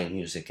about buying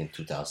music in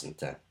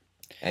 2010.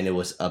 And it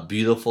was a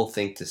beautiful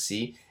thing to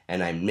see.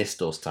 And I miss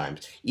those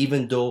times.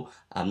 Even though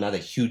I'm not a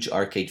huge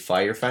Arcade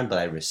Fire fan, but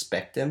I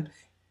respect them.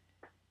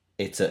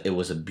 It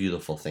was a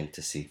beautiful thing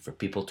to see. For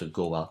people to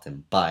go out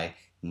and buy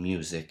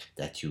music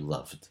that you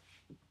loved.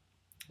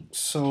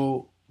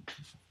 So,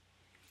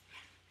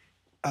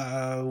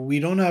 we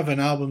don't have an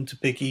album to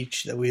pick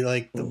each that we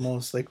like the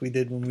most, like we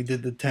did when we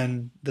did the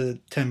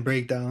 10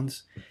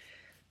 breakdowns.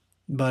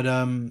 But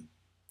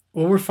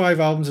what were 5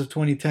 albums of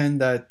 2010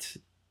 that,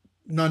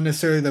 not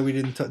necessarily that we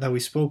didn't that we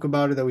spoke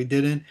about it, that we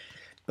didn't,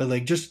 but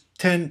like just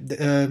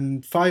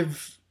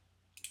 5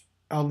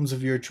 albums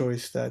of your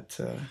choice that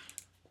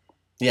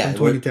Yeah, from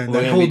 2010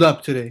 that hold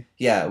up today.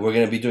 Yeah, we're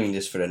gonna be doing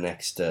this for the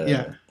next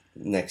Yeah.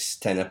 next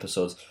 10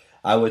 episodes.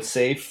 I would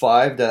say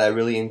 5 that I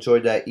really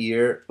enjoyed that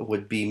year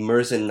would be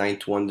Murs and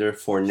Ninth Wonder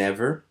for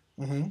Never.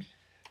 Mm-hmm.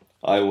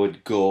 I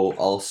would go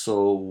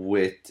also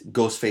with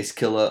Ghostface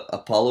Killer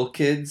Apollo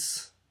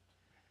Kids,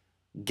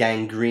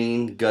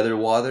 Gangrene Gutter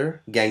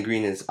Water.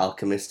 Gangrene is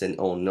Alchemist and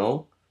Oh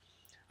No.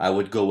 I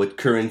would go with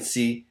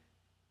Currency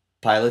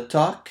Pilot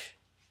Talk.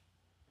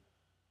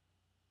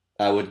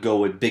 I would go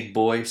with Big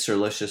Boy, Sir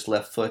Lucious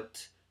Left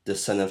Foot, The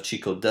Son of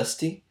Chico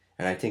Dusty.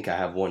 And I think I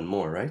have one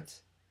more, right?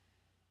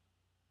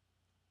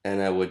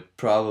 and I would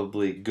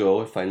probably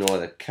go, if I know how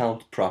to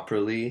count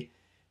properly.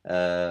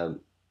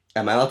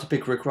 Am I allowed to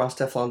pick Rick Ross,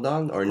 Teflon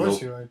Don, or Of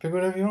course no? you are. Pick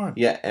whatever you want.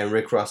 Yeah, and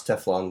Rick Ross,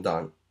 Teflon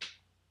Don.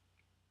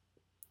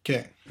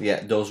 Okay.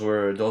 Yeah, those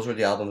were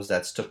the albums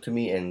that stuck to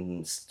me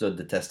and stood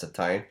the test of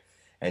time.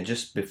 And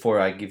just before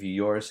I give you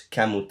yours,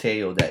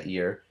 Camuteo that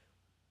year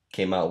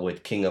came out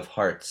with King of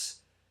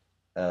Hearts,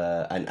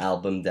 an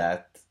album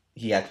that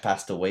he had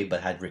passed away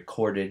but had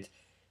recorded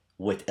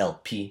with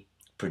LP,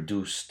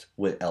 produced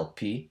with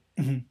LP.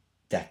 Mhm.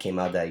 That came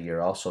out that year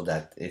also.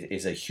 That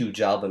is a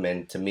huge album,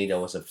 and to me, that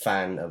was a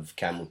fan of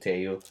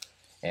Camuteo,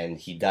 and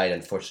he died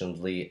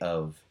unfortunately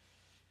of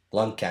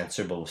lung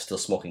cancer, but was still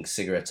smoking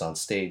cigarettes on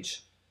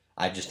stage.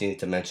 I just needed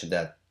to mention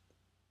that.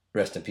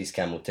 Rest in peace,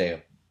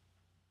 Camuteo.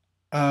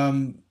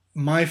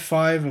 My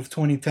 5 of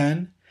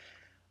 2010.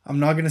 I'm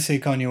not gonna say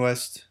Kanye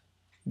West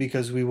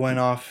because we went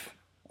off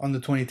on the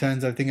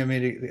 2010s. I think I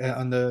made it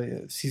on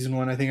the season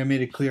one. I think I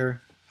made it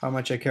clear how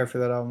much I care for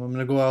that album. I'm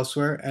gonna go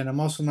elsewhere, and I'm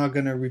also not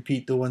gonna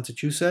repeat the ones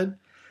that you said.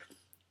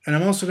 And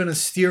I'm also gonna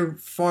steer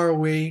far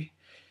away,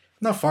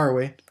 not far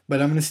away,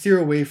 but I'm gonna steer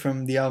away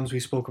from the albums we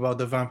spoke about: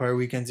 the Vampire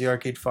Weekends, the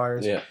Arcade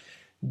Fires, Yeah.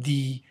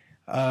 the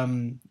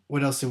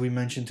what else did we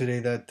mention today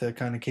that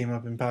kind of came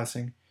up in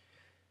passing?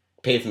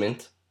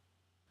 Pavement.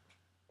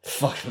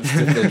 Fuck, I'm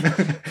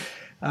stupid.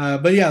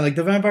 But yeah, like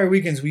the Vampire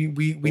Weekends, we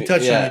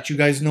touched on Yeah. it. You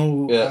guys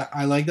know Yeah.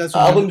 I like that. So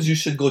Albums you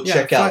should go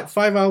check out.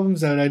 Five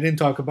albums that I didn't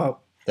talk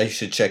about, That you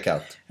should check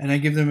out. and I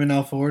give them in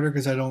alpha order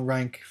because I don't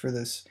rank for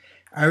this.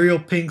 Ariel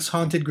Pink's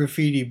Haunted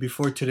Graffiti,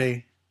 Before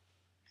Today,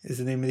 is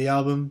the name of the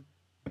album.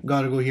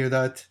 Gotta go hear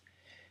that.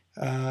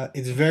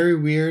 It's very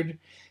weird.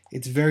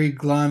 It's very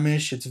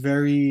glamish. It's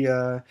very.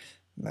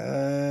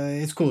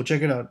 It's cool.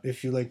 Check it out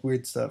if you like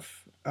weird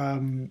stuff.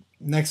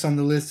 Next on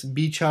the list,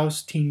 Beach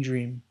House, Teen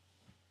Dream.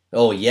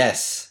 Oh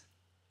yes.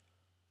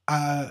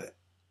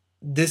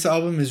 This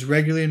album is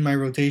regularly in my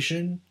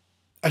rotation.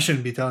 I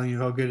shouldn't be telling you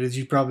how good it is.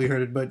 You probably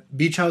heard it, but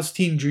Beach House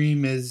Teen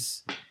Dream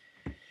is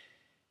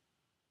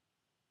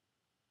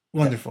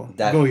wonderful.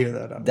 That- Go hear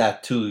that album.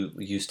 That too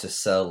used to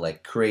sell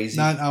like crazy.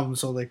 That album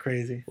sold like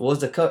crazy. What was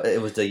the color?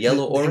 It was the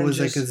yellow It orange. was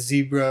like a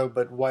zebra,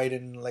 but white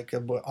and like a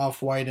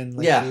off white and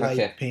like Yeah, light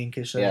okay.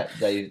 pinkish. Yeah,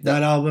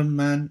 That album,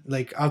 man.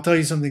 Like I'll tell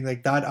you something.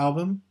 Like that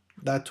album,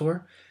 that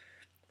tour.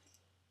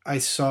 I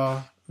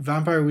saw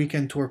Vampire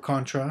Weekend tour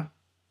Contra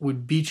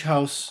with Beach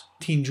House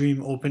Teen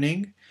Dream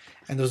opening,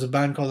 and there was a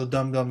band called the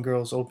Dum Dum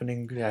Girls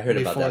opening. Yeah, I heard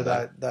about before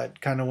that.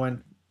 That kind of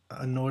went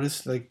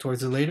unnoticed, like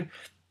towards the later.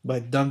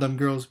 But Dum Dum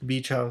Girls,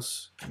 Beach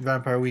House,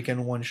 Vampire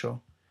Weekend, one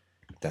show.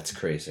 That's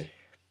crazy.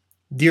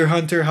 Deer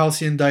Hunter,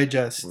 Halcyon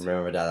Digest.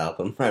 Remember that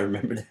album? I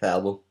remember that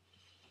album.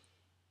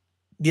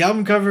 The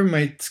album cover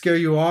might scare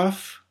you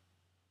off.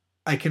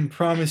 I can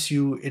promise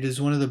you, it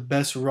is one of the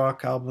best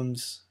rock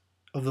albums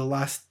of the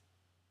last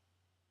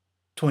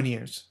 20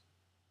 years.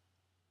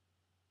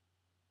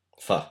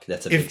 Fuck,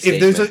 that's a big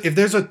If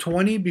there's a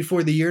 20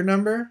 before the year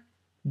number,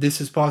 this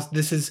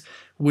is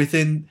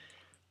within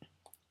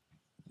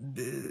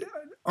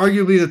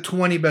arguably the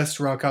 20 best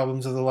rock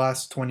albums of the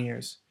last 20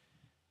 years.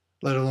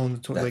 Let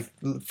alone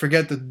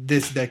forget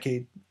this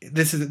decade.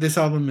 This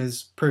album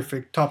is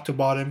perfect top to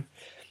bottom.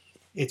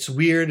 It's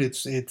weird,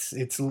 it's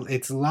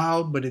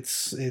loud, but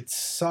it's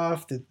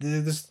soft.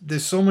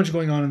 There's so much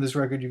going on in this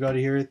record. You got to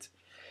hear it.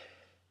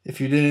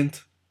 If you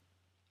didn't,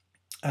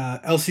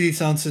 LCD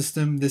Sound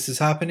System, This Is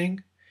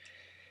Happening.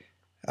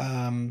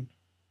 Not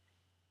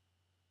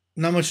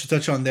much to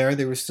touch on there.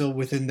 They were still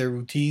within their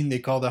routine. They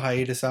called a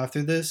hiatus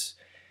after this,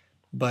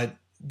 but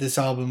this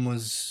album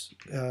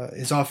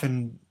is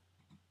often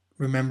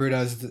remembered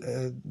as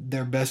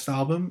their best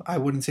album. I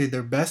wouldn't say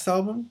their best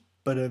album,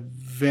 but a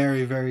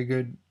very, very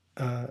good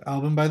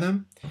album by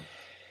them.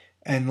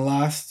 And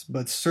last,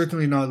 but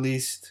certainly not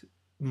least,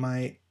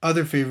 my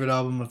other favorite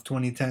album of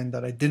 2010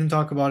 that I didn't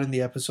talk about in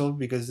the episode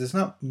because there's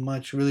not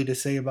much really to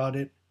say about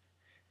it.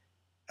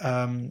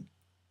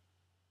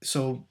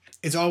 So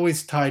it's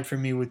always tied for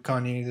me with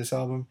Kanye. This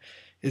album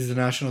is The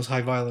National's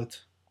High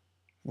Violet,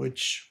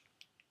 which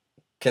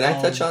Can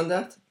I touch on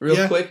that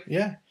real quick?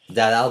 Yeah.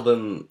 That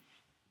album,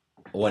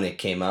 when it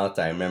came out,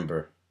 I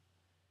remember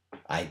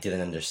I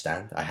didn't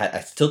understand. I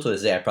still to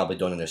this day I probably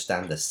don't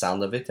understand the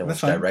sound of it and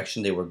That's which fine.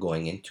 direction they were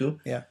going into.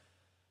 Yeah.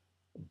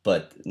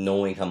 But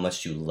knowing how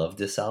much you love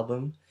this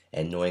album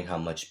and knowing how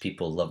much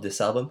people love this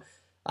album,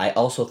 I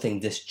also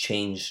think this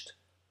changed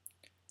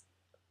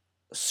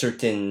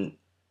certain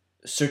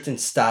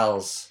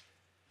styles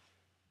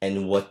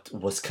and what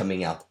was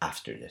coming out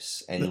after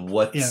this and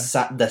what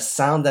the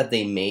sound that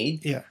they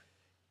made. Yeah.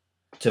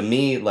 To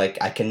me, like,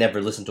 I can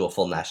never listen to a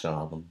full National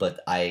album, but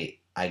I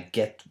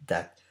get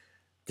that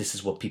this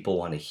is what people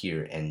want to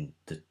hear, and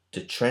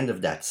the trend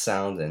of that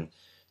sound and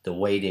the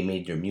way they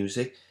made their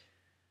music,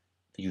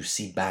 you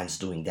see bands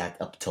doing that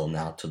up till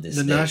now to this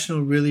The day.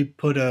 National really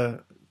put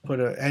a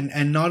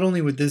and not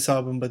only with this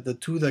album, but the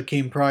two that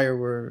came prior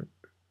were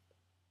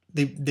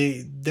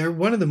they're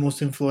one of the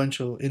most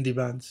influential indie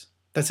bands.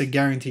 That's a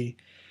guarantee.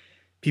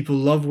 People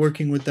love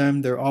working with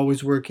them. They're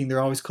always working.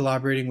 They're always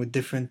collaborating with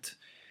different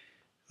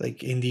like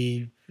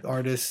indie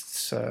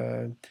artists,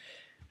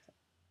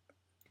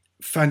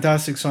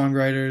 fantastic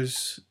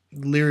songwriters,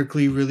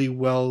 lyrically really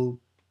well.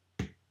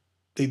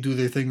 They do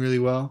their thing really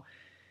well,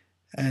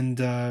 and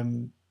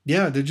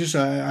yeah, they're just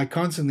I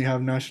constantly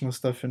have national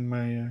stuff in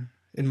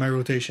my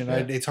rotation.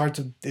 Yeah.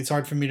 It's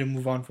hard for me to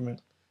move on from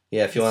it.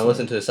 Yeah, if you want to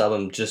listen to this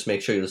album, just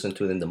make sure you listen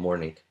to it in the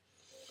morning.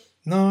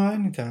 No,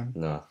 anytime.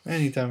 No.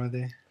 Any time of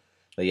day.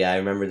 But yeah, I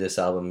remember this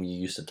album. You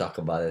used to talk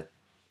about it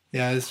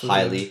Yeah, this was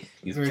highly.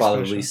 You've very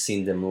probably special.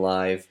 seen them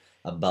live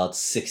about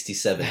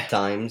 67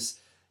 times.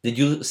 Did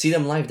you see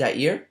them live that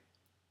year?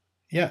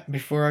 Yeah,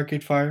 before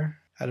Arcade Fire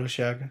at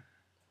Oshiaga.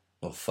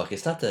 Oh fuck!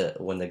 It's not the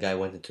when the guy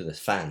went into the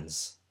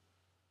fans.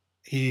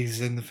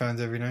 He's in the fans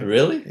every night.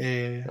 Really?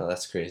 Yeah. Oh,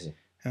 that's crazy.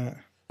 Yeah.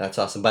 That's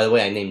awesome. By the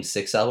way, I named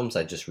 6 albums.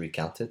 I just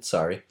recounted.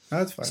 Sorry.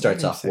 That's fine.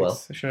 Starts Name off six.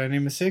 well. Should I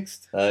name a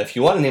sixth? If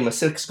you want to name a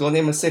 6, go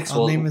name a 6.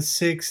 I'll name a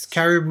sixth.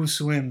 Caribou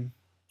Swim.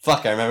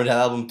 Fuck, I remember that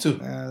album too.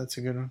 That's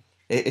a good one.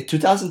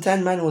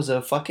 2010, man, was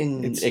a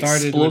fucking It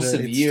started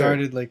explosive it year.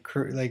 started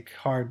like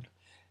hard.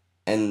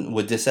 And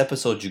with this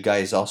episode, you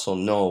guys also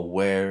know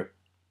where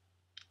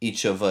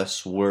each of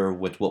us were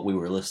with what we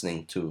were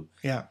listening to.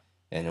 Yeah.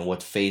 And in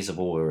what phase of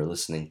what we were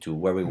listening to,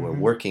 where we were Mhm.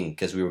 working,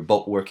 because we were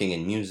both working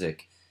in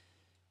music.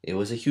 It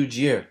was a huge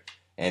year.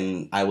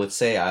 And I would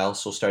say I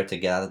also started to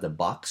get out of the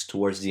box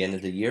towards the end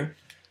of the year,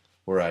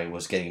 where I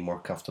was getting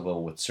more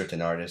comfortable with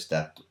certain artists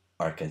that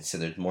are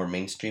considered more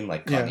mainstream,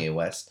 like Yeah. Kanye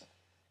West,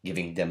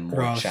 giving them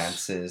more Ross.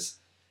 chances.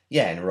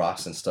 Yeah, and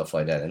Ross and stuff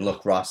like that. And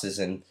look, Ross is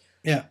in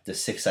Yeah. the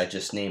 6 I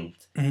just named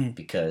Mhm.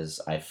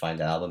 because I find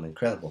the album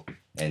incredible.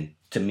 And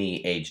to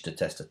me, aged the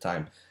test of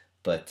time.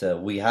 But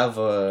we have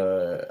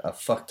a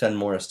fuck ton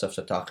more stuff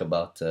to talk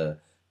about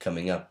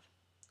coming up.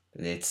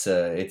 It's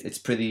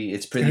pretty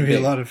It's gonna be big. a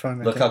lot of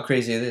fun. I Look think. how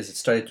crazy it is. It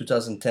started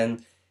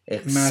 2010,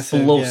 Massive,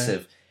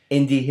 explosive,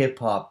 indie hip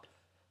hop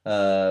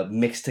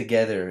mixed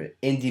together,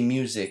 indie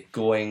music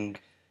going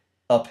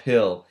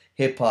uphill,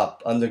 hip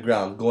hop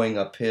underground going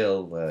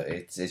uphill.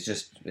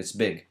 It's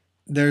big.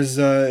 There's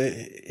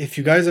if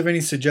you guys have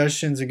any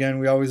suggestions, again,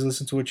 we always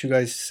listen to what you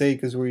guys say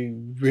because we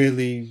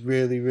really,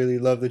 really, really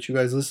love that you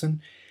guys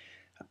listen.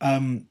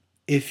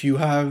 If you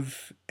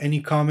have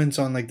any comments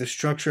on like the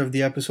structure of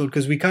the episode,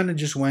 because we kind of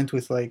just went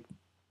with like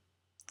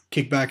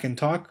kick back and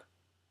talk.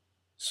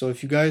 So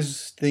if you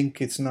guys think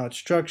it's not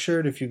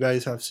structured, if you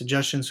guys have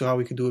suggestions to how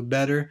we could do it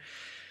better,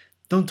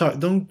 don't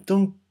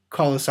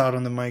call us out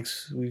on the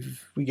mics.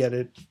 We get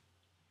it.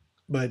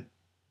 But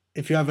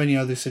if you have any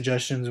other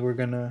suggestions,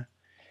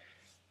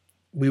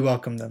 we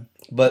welcome them.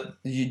 But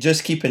you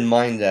just keep in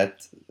mind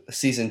that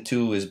season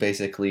 2 is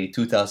basically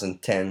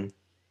 2010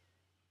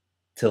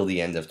 till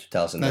the end of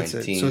That's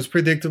 2019. it. So it's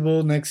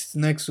predictable.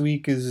 Next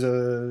week is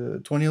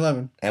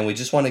 2011. And we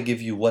just want to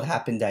give you what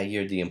happened that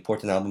year, the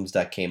important albums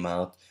that came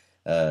out,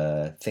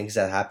 things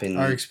that happened,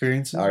 Our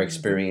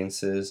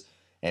experiences.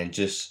 and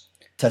just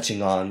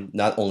touching on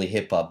not only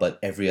hip hop but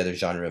every other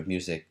genre of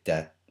music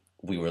that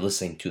we were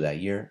listening to that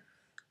year,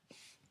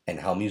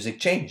 and how music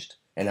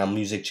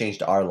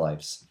changed our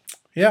lives.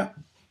 Yeah,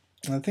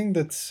 I think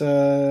that's.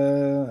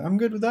 I'm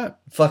good with that.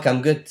 Fuck,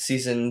 I'm good.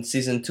 Season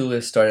 2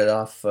 has started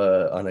off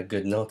on a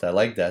good note. I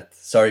like that.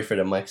 Sorry for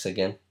the mics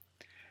again.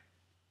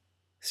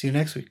 See you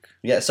next week.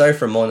 Yeah, sorry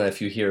for Mona if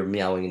you hear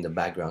meowing in the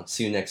background.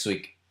 See you next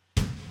week.